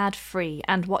podcasts ad-free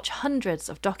and watch hundreds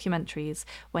of documentaries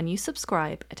when you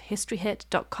subscribe at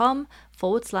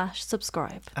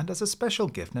historyhit.com/subscribe. And as a special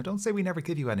gift, now don't say we never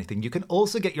give you anything, you can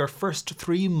also get your first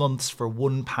 3 months for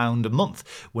 £1 a month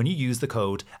when you use the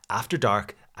code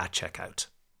AFTERDARK at checkout.